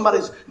 when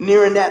somebody's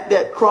nearing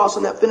that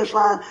crossing that finish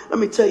line, let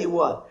me tell you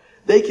what.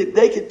 They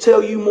could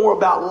tell you more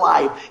about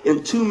life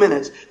in 2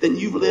 minutes than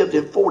you've lived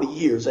in 40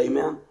 years.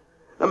 Amen.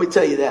 Let me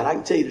tell you that. I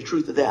can tell you the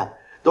truth of that.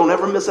 Don't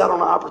ever miss out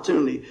on an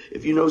opportunity.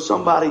 If you know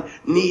somebody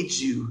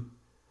needs you,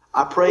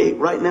 I pray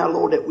right now,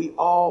 Lord, that we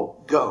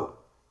all go.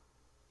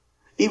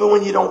 Even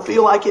when you don't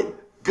feel like it,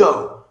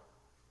 go.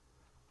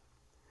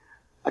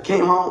 I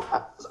came home.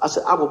 I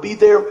said, I will be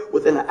there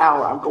within an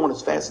hour. I'm going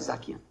as fast as I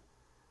can.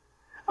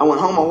 I went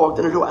home. I walked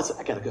in the door. I said,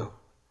 I got to go.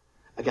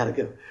 I got to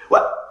go.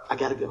 Well, I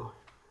got to go.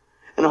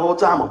 And the whole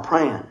time I'm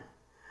praying.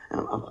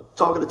 And I'm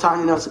talking to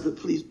Tanya and I said,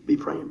 please be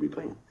praying, be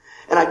praying.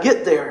 And I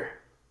get there.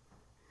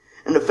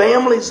 And the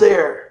family's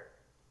there.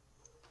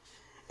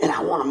 And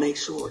I want to make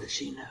sure that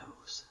she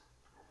knows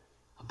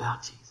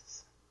about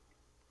Jesus.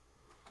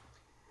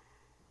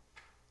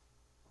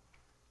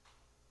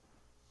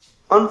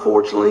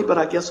 Unfortunately, but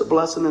I guess a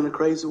blessing in a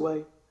crazy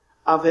way,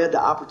 I've had the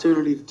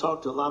opportunity to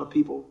talk to a lot of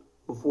people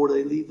before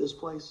they leave this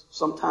place.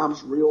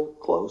 Sometimes real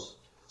close,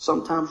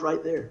 sometimes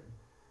right there.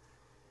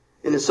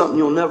 And it's something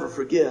you'll never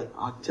forget,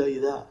 I can tell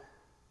you that.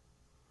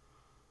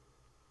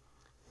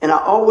 And I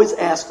always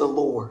ask the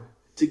Lord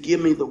to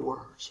give me the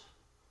words.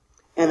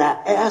 And I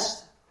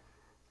asked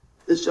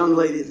this young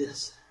lady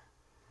this.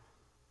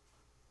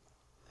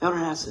 And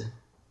I said,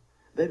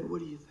 baby,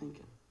 what are you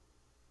thinking?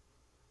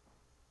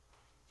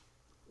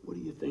 What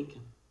are you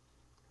thinking?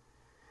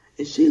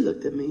 And she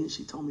looked at me and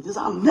she told me this.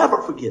 I'll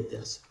never forget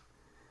this.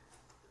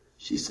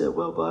 She said,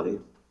 well, buddy,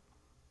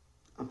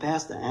 I'm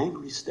past the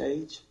angry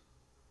stage.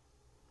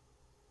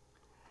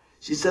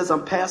 She says,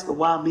 I'm past the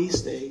why me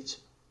stage.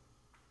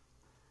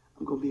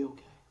 I'm going to be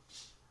okay.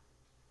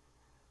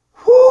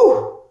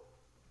 Whew!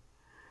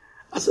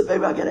 I said,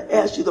 baby, I got to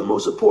ask you the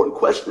most important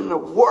question in the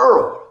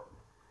world.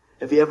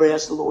 Have you ever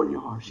asked the Lord in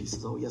your heart? She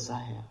says, oh, yes, I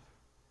have.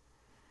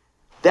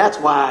 That's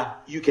why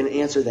you can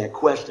answer that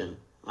question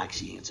like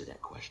she answered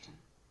that question.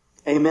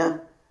 Amen?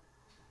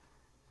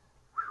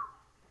 Whew.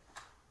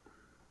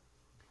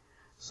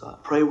 So I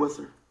pray with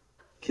her,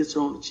 kiss her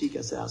on the cheek.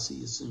 I say, I'll see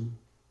you soon.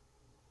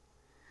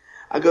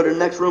 I go to the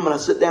next room and I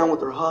sit down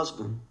with her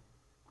husband.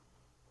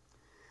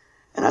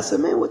 And I said,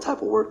 man, what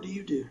type of work do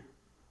you do?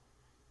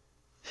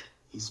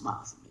 He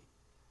smiles at me.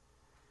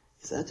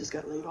 He said, I just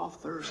got laid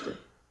off Thursday.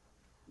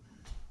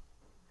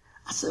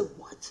 I said,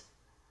 what?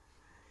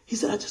 He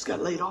said, I just got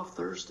laid off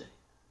Thursday.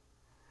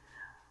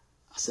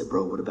 I said,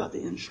 bro, what about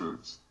the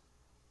insurance?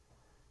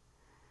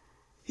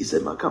 He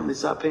said, my company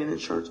stopped paying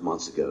insurance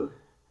months ago.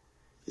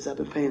 He said, I've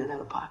been paying it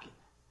out of pocket.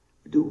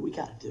 We do what we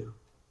got to do.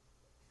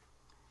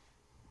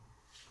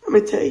 Let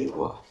me tell you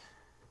what.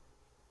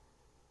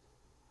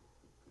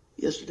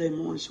 Yesterday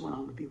morning, she went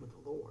home to be with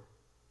the Lord.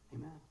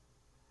 Amen.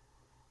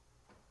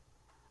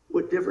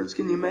 What difference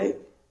can you make?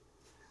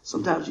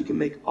 Sometimes you can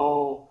make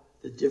all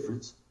the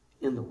difference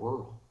in the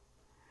world.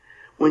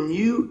 When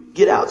you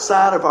get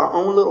outside of our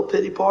own little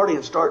pity party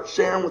and start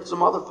sharing with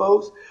some other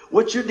folks,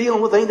 what you're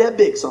dealing with ain't that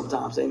big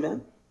sometimes.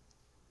 Amen.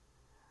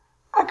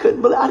 I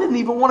didn't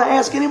even want to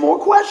ask any more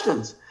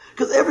questions.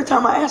 Because every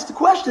time I asked the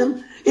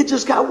question, it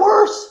just got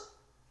worse.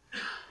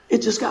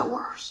 It just got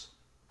worse.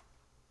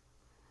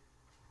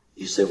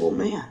 You say, well,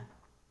 man,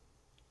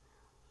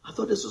 I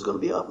thought this was going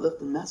to be an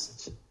uplifting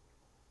message.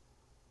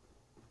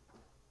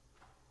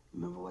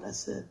 Remember what I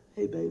said?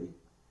 Hey, baby,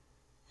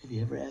 have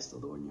you ever asked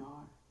the Lord in your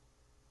heart?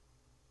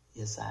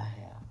 Yes, I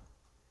have.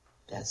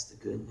 That's the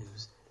good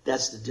news.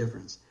 That's the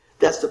difference.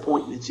 That's the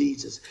pointing to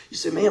Jesus. You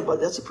say, man,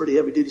 but that's a pretty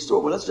heavy-duty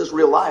story. Well, that's just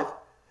real life.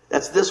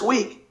 That's this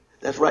week.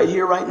 That's right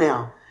here, right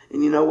now.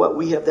 And you know what?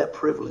 We have that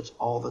privilege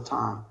all the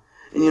time.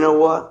 And you know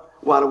what?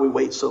 Why do we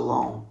wait so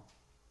long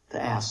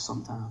to ask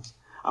sometimes?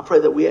 I pray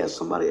that we ask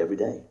somebody every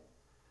day.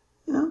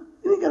 You know,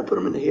 you ain't got to put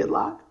them in the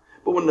headlock.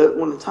 But when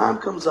the time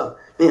comes up,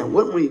 man,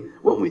 wouldn't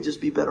we just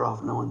be better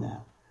off knowing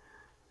that?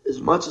 As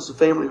much as the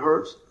family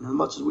hurts, and as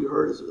much as we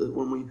hurt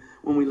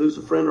when we lose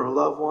a friend or a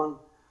loved one,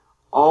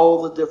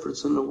 all the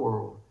difference in the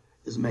world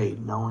is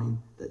made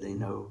knowing that they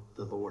know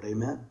the Lord.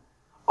 Amen?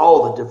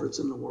 All the difference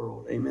in the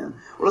world. Amen?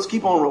 Well, let's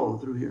keep on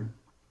rolling through here.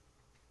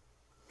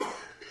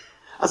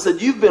 I said,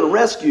 you've been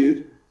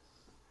rescued.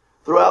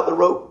 Throw out the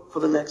rope for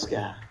the next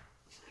guy.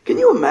 Can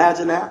you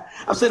imagine that?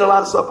 I've seen a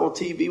lot of stuff on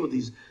TV with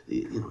these,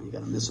 you got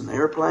to miss an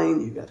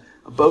airplane, you got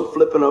a boat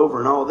flipping over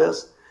and all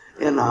this.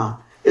 And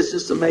it's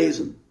just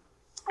amazing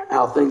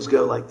how things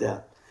go like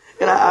that.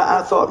 And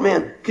I thought,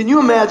 man, can you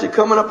imagine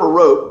coming up a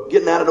rope,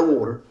 getting out of the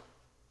water,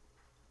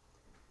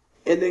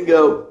 and then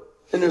go,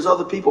 and there's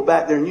other people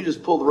back there, and you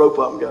just pull the rope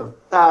up and go,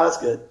 that's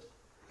good.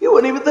 You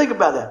wouldn't even think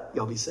about that.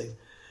 Y'all be safe.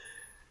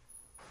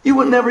 You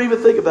would never even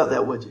think about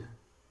that, would you?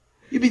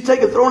 You'd be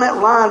throwing that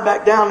line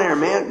back down there,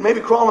 man. Maybe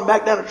crawling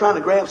back down and trying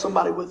to grab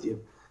somebody with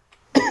you.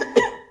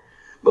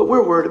 But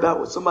we're worried about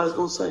what somebody's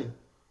going to say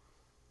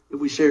if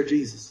we share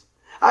Jesus.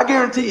 I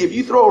guarantee you, if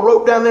you throw a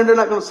rope down there, they're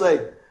not going to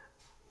say,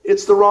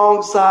 it's the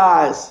wrong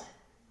size.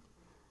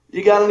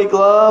 You got any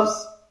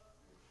gloves?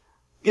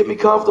 Get me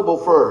comfortable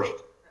first.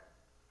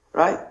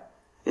 Right?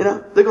 You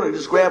know, they're going to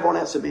just grab on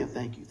that and say, man,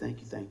 thank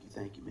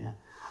you, man.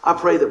 I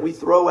pray that we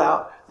throw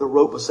out the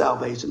rope of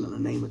salvation in the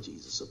name of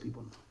Jesus so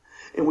people know.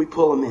 And we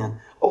pull them in.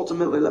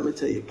 Ultimately, let me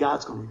tell you,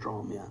 God's going to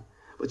draw them in.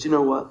 But you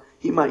know what?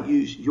 He might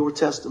use your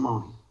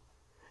testimony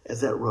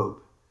as that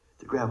rope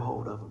to grab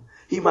hold of them.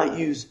 He might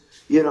use,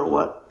 you know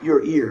what,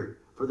 your ear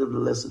for them to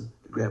listen,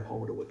 to grab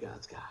hold of what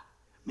God's got.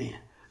 Man,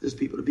 there's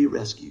people to be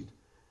rescued.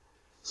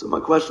 So my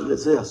question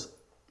is this.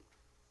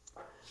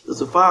 Does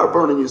a fire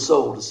burn in your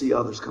soul to see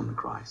others come to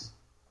Christ?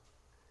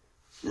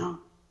 You know?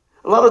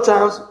 A lot of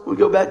times, we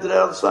go back to that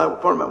other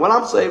side. When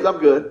I'm saved, I'm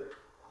good.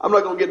 I'm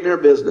not going to get in their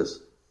business.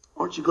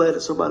 Aren't you glad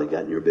that somebody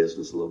got in your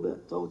business a little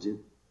bit? Told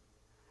you?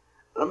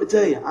 Let me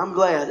tell you, I'm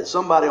glad that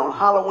somebody on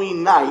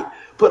Halloween night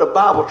put a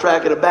Bible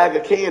tract in a bag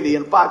of candy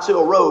in Fox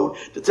Hill Road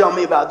to tell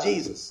me about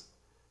Jesus.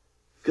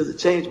 Because it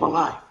changed my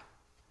life.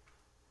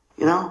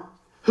 You know?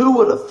 Who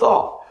would have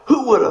thought?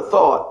 Who would have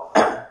thought?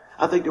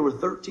 I think there were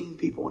 13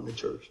 people in the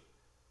church.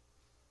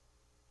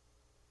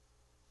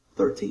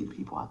 13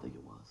 people, I think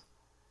it was.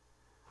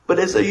 But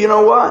they say, you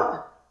know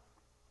what?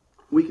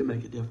 We can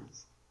make a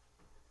difference.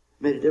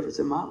 Made a difference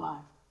in my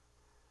life.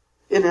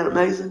 Isn't that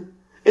amazing?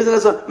 Isn't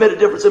that something? Made a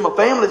difference in my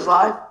family's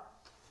life.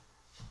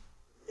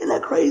 Isn't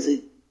that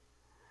crazy?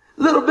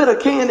 A little bit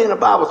of candy in a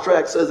Bible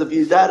tract says, if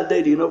you die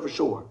today, do you know for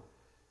sure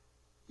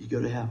you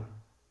go to heaven?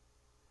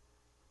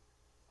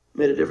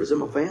 Made a difference in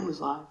my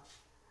family's life,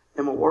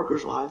 in my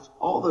workers' lives,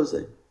 all those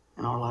things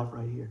in our life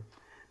right here.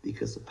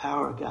 Because the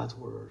power of God's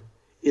word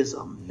is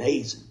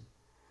amazing.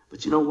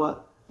 But you know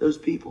what? Those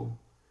people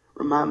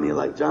remind me of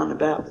like John the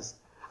Baptist.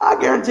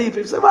 I guarantee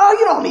people say, well,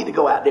 you don't need to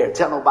go out there and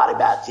tell nobody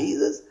about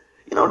Jesus.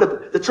 You know,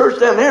 the church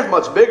down there is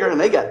much bigger and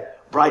they got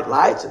bright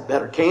lights and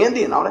better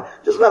candy and all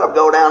that. Just let them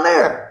go down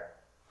there.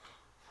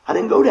 I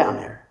didn't go down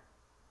there.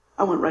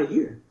 I went right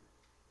here.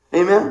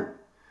 Amen?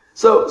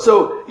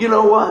 So you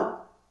know what?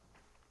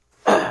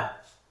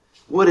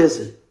 What is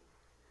it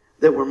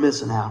that we're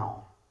missing out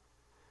on?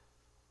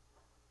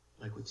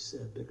 Like what you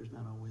said, bigger's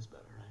not always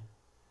better, right?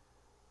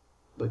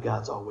 But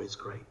God's always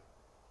great.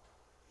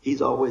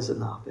 He's always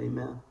enough.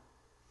 Amen?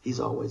 He's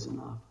always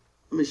enough.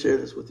 Let me share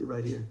this with you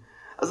right here.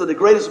 I said the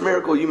greatest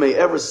miracle you may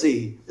ever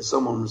see is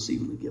someone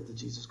receiving the gift of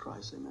Jesus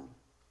Christ.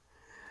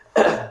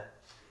 Amen?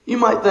 You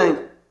might think,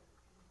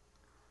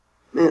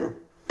 man,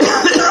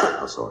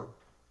 I'm sorry.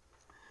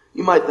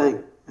 You might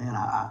think,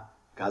 man,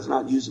 God's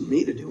not using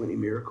me to do any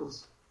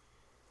miracles.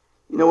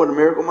 You know what a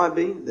miracle might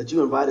be? That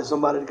you invited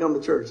somebody to come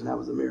to church, and that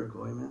was a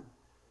miracle. Amen?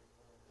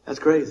 That's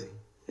crazy,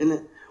 isn't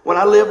it? When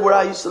I lived where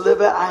I used to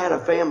live at, I had a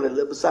family that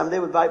lived beside me. They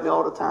would invite me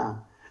all the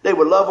time. They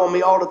would love on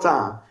me all the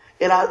time.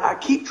 And I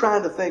keep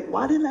trying to think,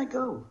 why didn't I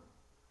go?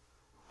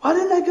 Why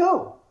didn't I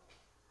go?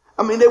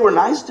 I mean, they were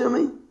nice to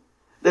me.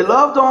 They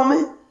loved on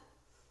me.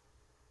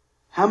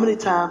 How many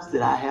times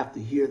did I have to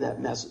hear that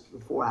message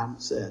before I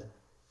said,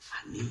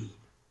 I need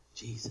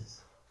Jesus?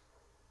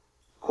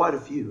 Quite a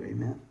few,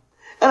 amen.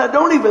 And I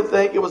don't even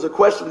think it was a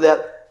question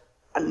that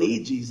I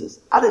need Jesus.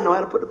 I didn't know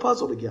how to put the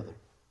puzzle together.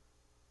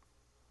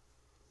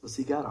 But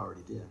see, God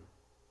already did.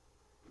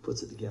 He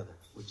puts it together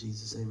with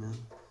Jesus, amen.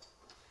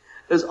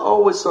 There's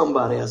always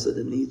somebody, I said,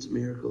 that needs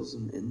miracles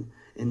and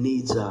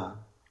needs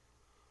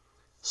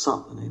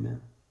something,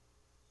 amen.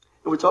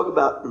 And we talk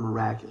about the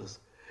miraculous.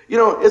 You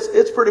know,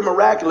 it's pretty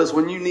miraculous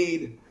when you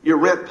need your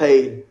rent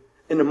paid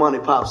and the money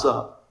pops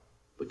up.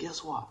 But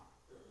guess what?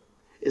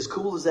 As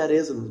cool as that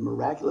is and as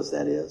miraculous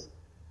that is,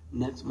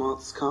 next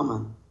month's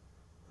coming,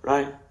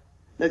 right?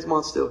 Next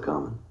month's still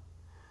coming.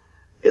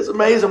 It's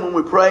amazing when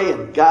we pray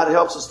and God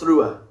helps us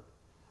through a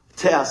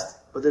test,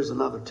 but there's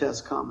another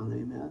test coming,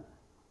 amen.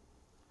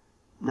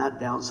 Not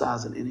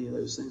downsizing any of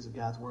those things that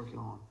God's working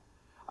on.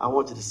 I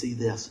want you to see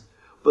this.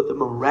 But the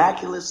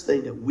miraculous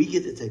thing that we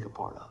get to take a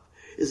part of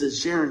is in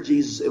sharing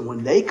Jesus. And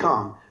when they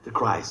come to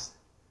Christ,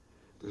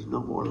 there's no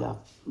more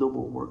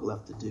work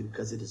left to do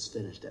because it is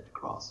finished at the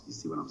cross. You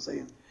see what I'm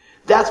saying?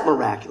 That's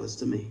miraculous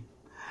to me.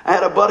 I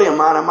had a buddy of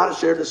mine. I might have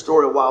shared this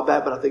story a while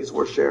back, but I think it's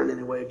worth sharing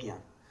anyway again.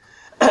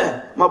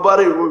 My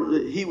buddy,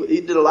 he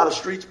did a lot of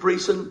streets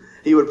preaching.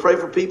 He would pray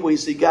for people. He'd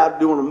see God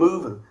doing a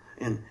move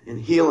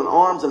and healing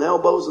arms and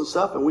elbows and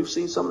stuff. And we've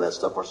seen some of that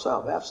stuff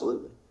ourselves.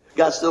 Absolutely.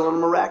 God's still in the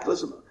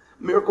miraculous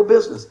miracle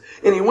business.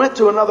 And he went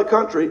to another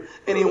country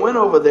and he went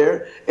over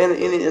there and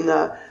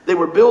they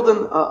were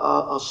building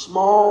a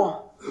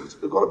small, it was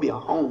going to be a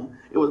home.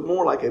 It was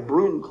more like a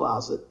broom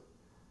closet.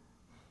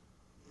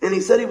 And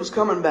he said he was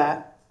coming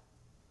back.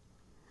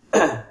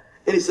 And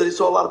he said he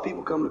saw a lot of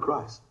people come to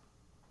Christ.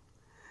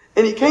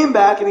 And he came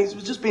back and he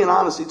was just being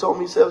honest. He told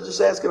me, he said, I was just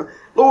asking him,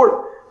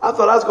 Lord, I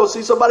thought I was going to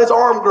see somebody's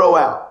arm grow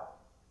out.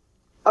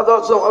 I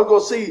thought I was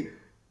going to see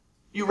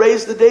you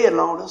raise the dead and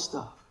all this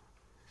stuff.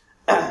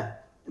 And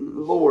the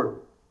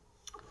Lord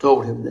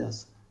told him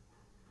this.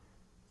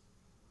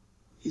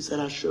 He said,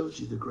 I showed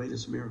you the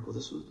greatest miracle.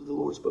 This was the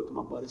Lord spoke to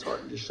my buddy's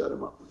heart and just shut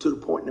him up to the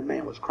point the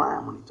man was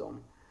crying when he told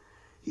me.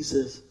 He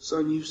says,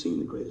 son, you've seen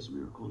the greatest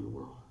miracle in the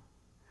world.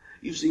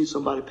 You've seen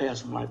somebody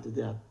pass from life to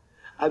death.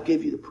 I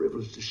gave you the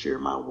privilege to share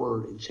my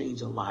word and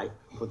change a life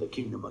for the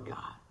kingdom of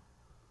God.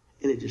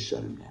 And it just shut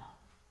him down.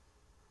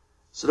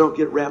 So don't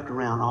get wrapped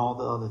around all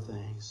the other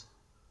things.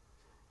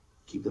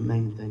 Keep the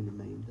main thing the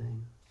main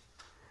thing.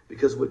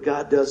 Because what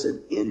God does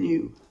in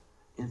you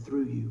and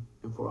through you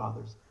and for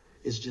others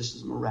is just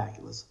as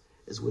miraculous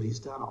as what he's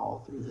done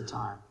all through the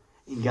time.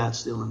 And God's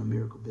still in the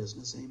miracle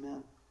business.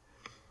 Amen.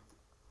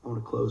 I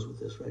want to close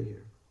with this right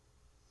here.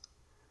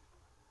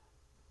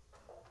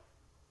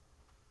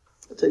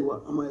 I'll tell you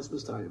what, I'm going to ask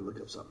Miss Tanya to look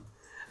up something.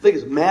 I think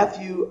it's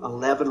Matthew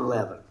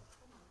 11:11.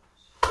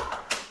 All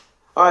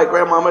right,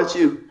 Grandma, it's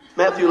you.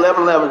 Matthew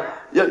 11:11.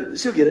 Yeah,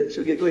 she'll get it.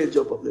 Go ahead and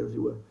jump up there if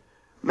you will.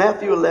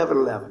 Matthew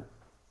 11:11.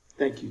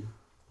 Thank you.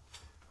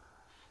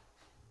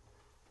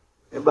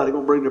 Everybody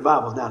going to bring their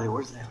Bibles down here.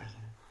 Where's that?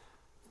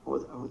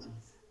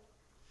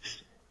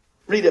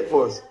 Read it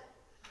for us.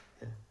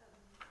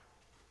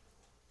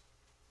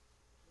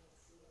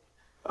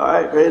 All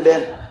right,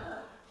 Granddad.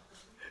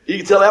 You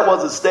can tell that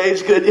wasn't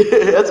staged, couldn't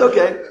you? That's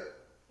okay.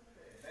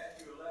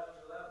 Matthew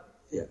 11:11.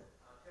 Yeah.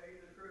 I'll tell you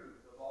the truth.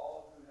 Of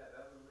all who have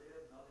ever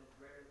lived, none is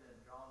greater than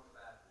John the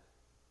Baptist.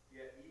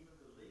 Yet even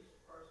the least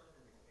person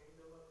in the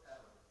kingdom of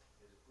heaven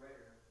is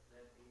greater than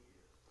he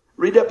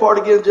is. Read that part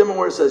again, Jim,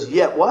 where it says,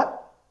 yet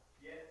what?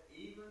 Yet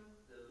even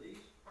the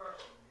least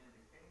person in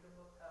the kingdom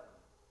of heaven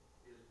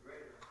is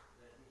greater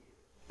than he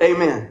is.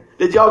 Amen.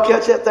 Did y'all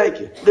catch that?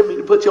 Thank you. Didn't mean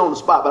to put you on the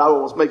spot, but I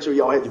want to make sure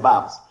y'all had your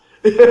Bibles.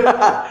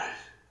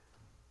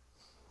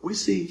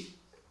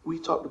 We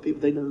talk to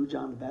people, they know who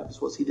John the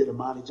Baptist was. He did a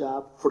mighty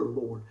job for the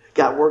Lord.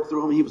 God worked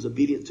through him. He was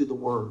obedient to the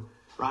word,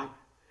 right?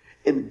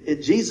 And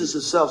Jesus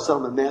himself said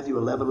in Matthew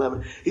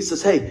 11:11, he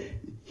says, hey,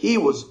 he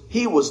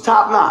was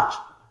top notch.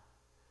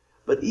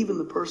 But even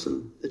the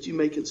person that you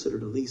may consider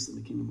the least in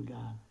the kingdom of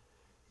God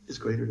is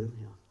greater than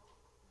him.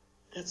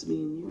 That's me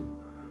and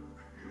you.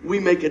 We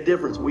make a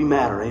difference. We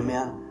matter.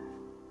 Amen.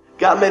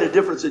 God made a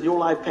difference in your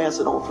life. Pass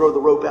it on. Throw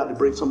the rope out to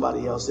bring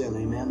somebody else in.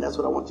 Amen. That's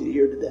what I want you to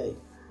hear today.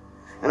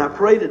 And I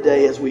pray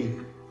today as we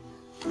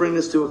bring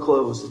this to a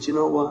close that you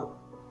know what?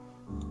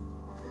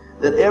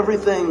 That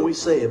everything we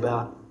say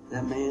about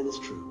that man is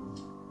true.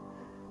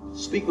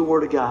 Speak the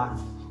word of God.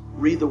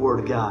 Read the word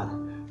of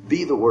God.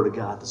 Be the word of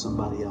God to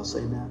somebody else.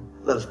 Amen.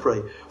 Let us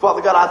pray.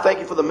 Father God, I thank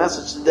you for the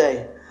message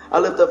today. I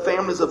lift up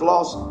families that have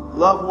lost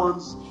loved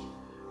ones,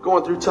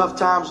 going through tough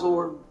times,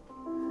 Lord.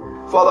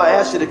 Father, I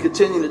ask you to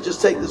continue to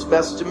just take this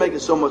message and make it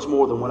so much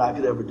more than what I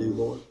could ever do,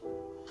 Lord.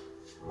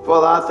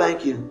 Father, I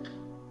thank you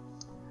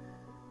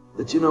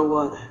that you know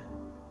what?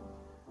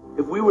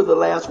 If we were the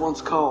last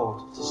ones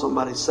called to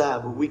somebody's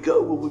side, would we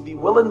go? Would we be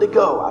willing to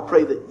go? I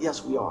pray that,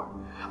 yes, we are.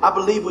 I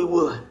believe we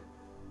would.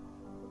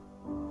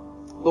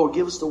 Lord,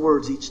 give us the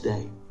words each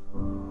day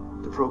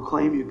to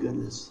proclaim your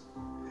goodness.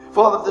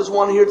 Father, if there's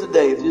one here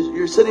today, if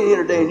you're sitting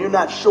here today and you're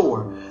not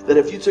sure that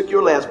if you took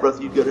your last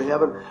breath, you'd go to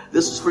heaven,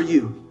 this is for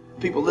you.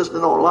 People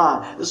listening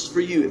online, this is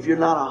for you. If you're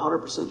not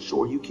 100%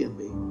 sure, you can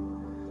be.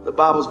 The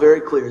Bible's very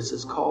clear. It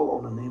says, call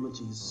on the name of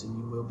Jesus and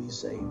you will be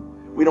saved.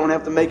 We don't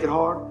have to make it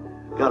hard.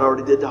 God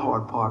already did the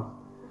hard part.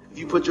 If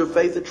you put your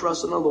faith and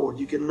trust in the Lord,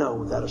 you can know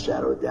without a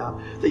shadow of doubt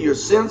that your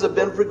sins have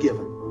been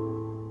forgiven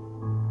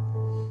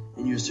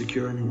and you're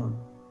secure in him.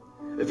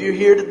 If you're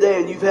here today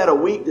and you've had a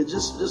week that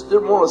just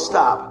didn't want to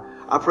stop,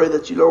 I pray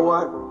that you know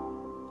what?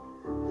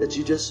 That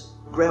you just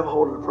grab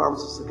hold of the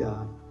promises of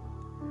God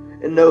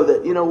and know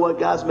that, you know what?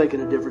 God's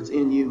making a difference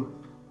in you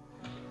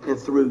and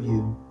through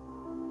you.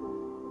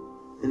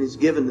 And he's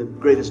given the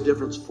greatest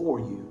difference for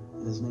you.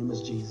 And his name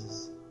is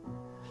Jesus.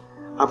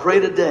 I pray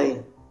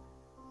today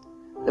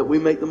that we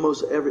make the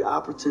most of every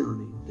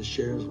opportunity to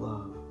share his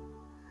love.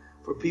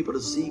 For people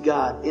to see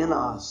God in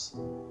us.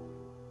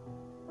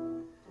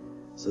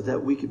 So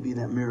that we could be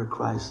that mirror of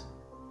Christ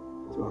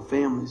to our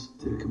families,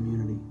 to the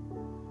community,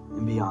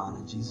 and beyond.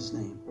 In Jesus'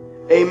 name.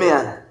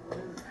 Amen.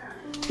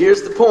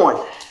 Here's the point.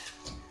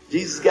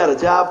 Jesus got a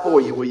job for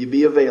you. Will you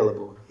be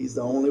available? He's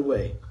the only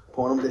way.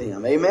 Point them to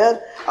him.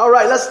 Amen. All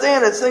right, let's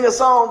stand and sing a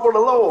song for the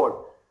Lord.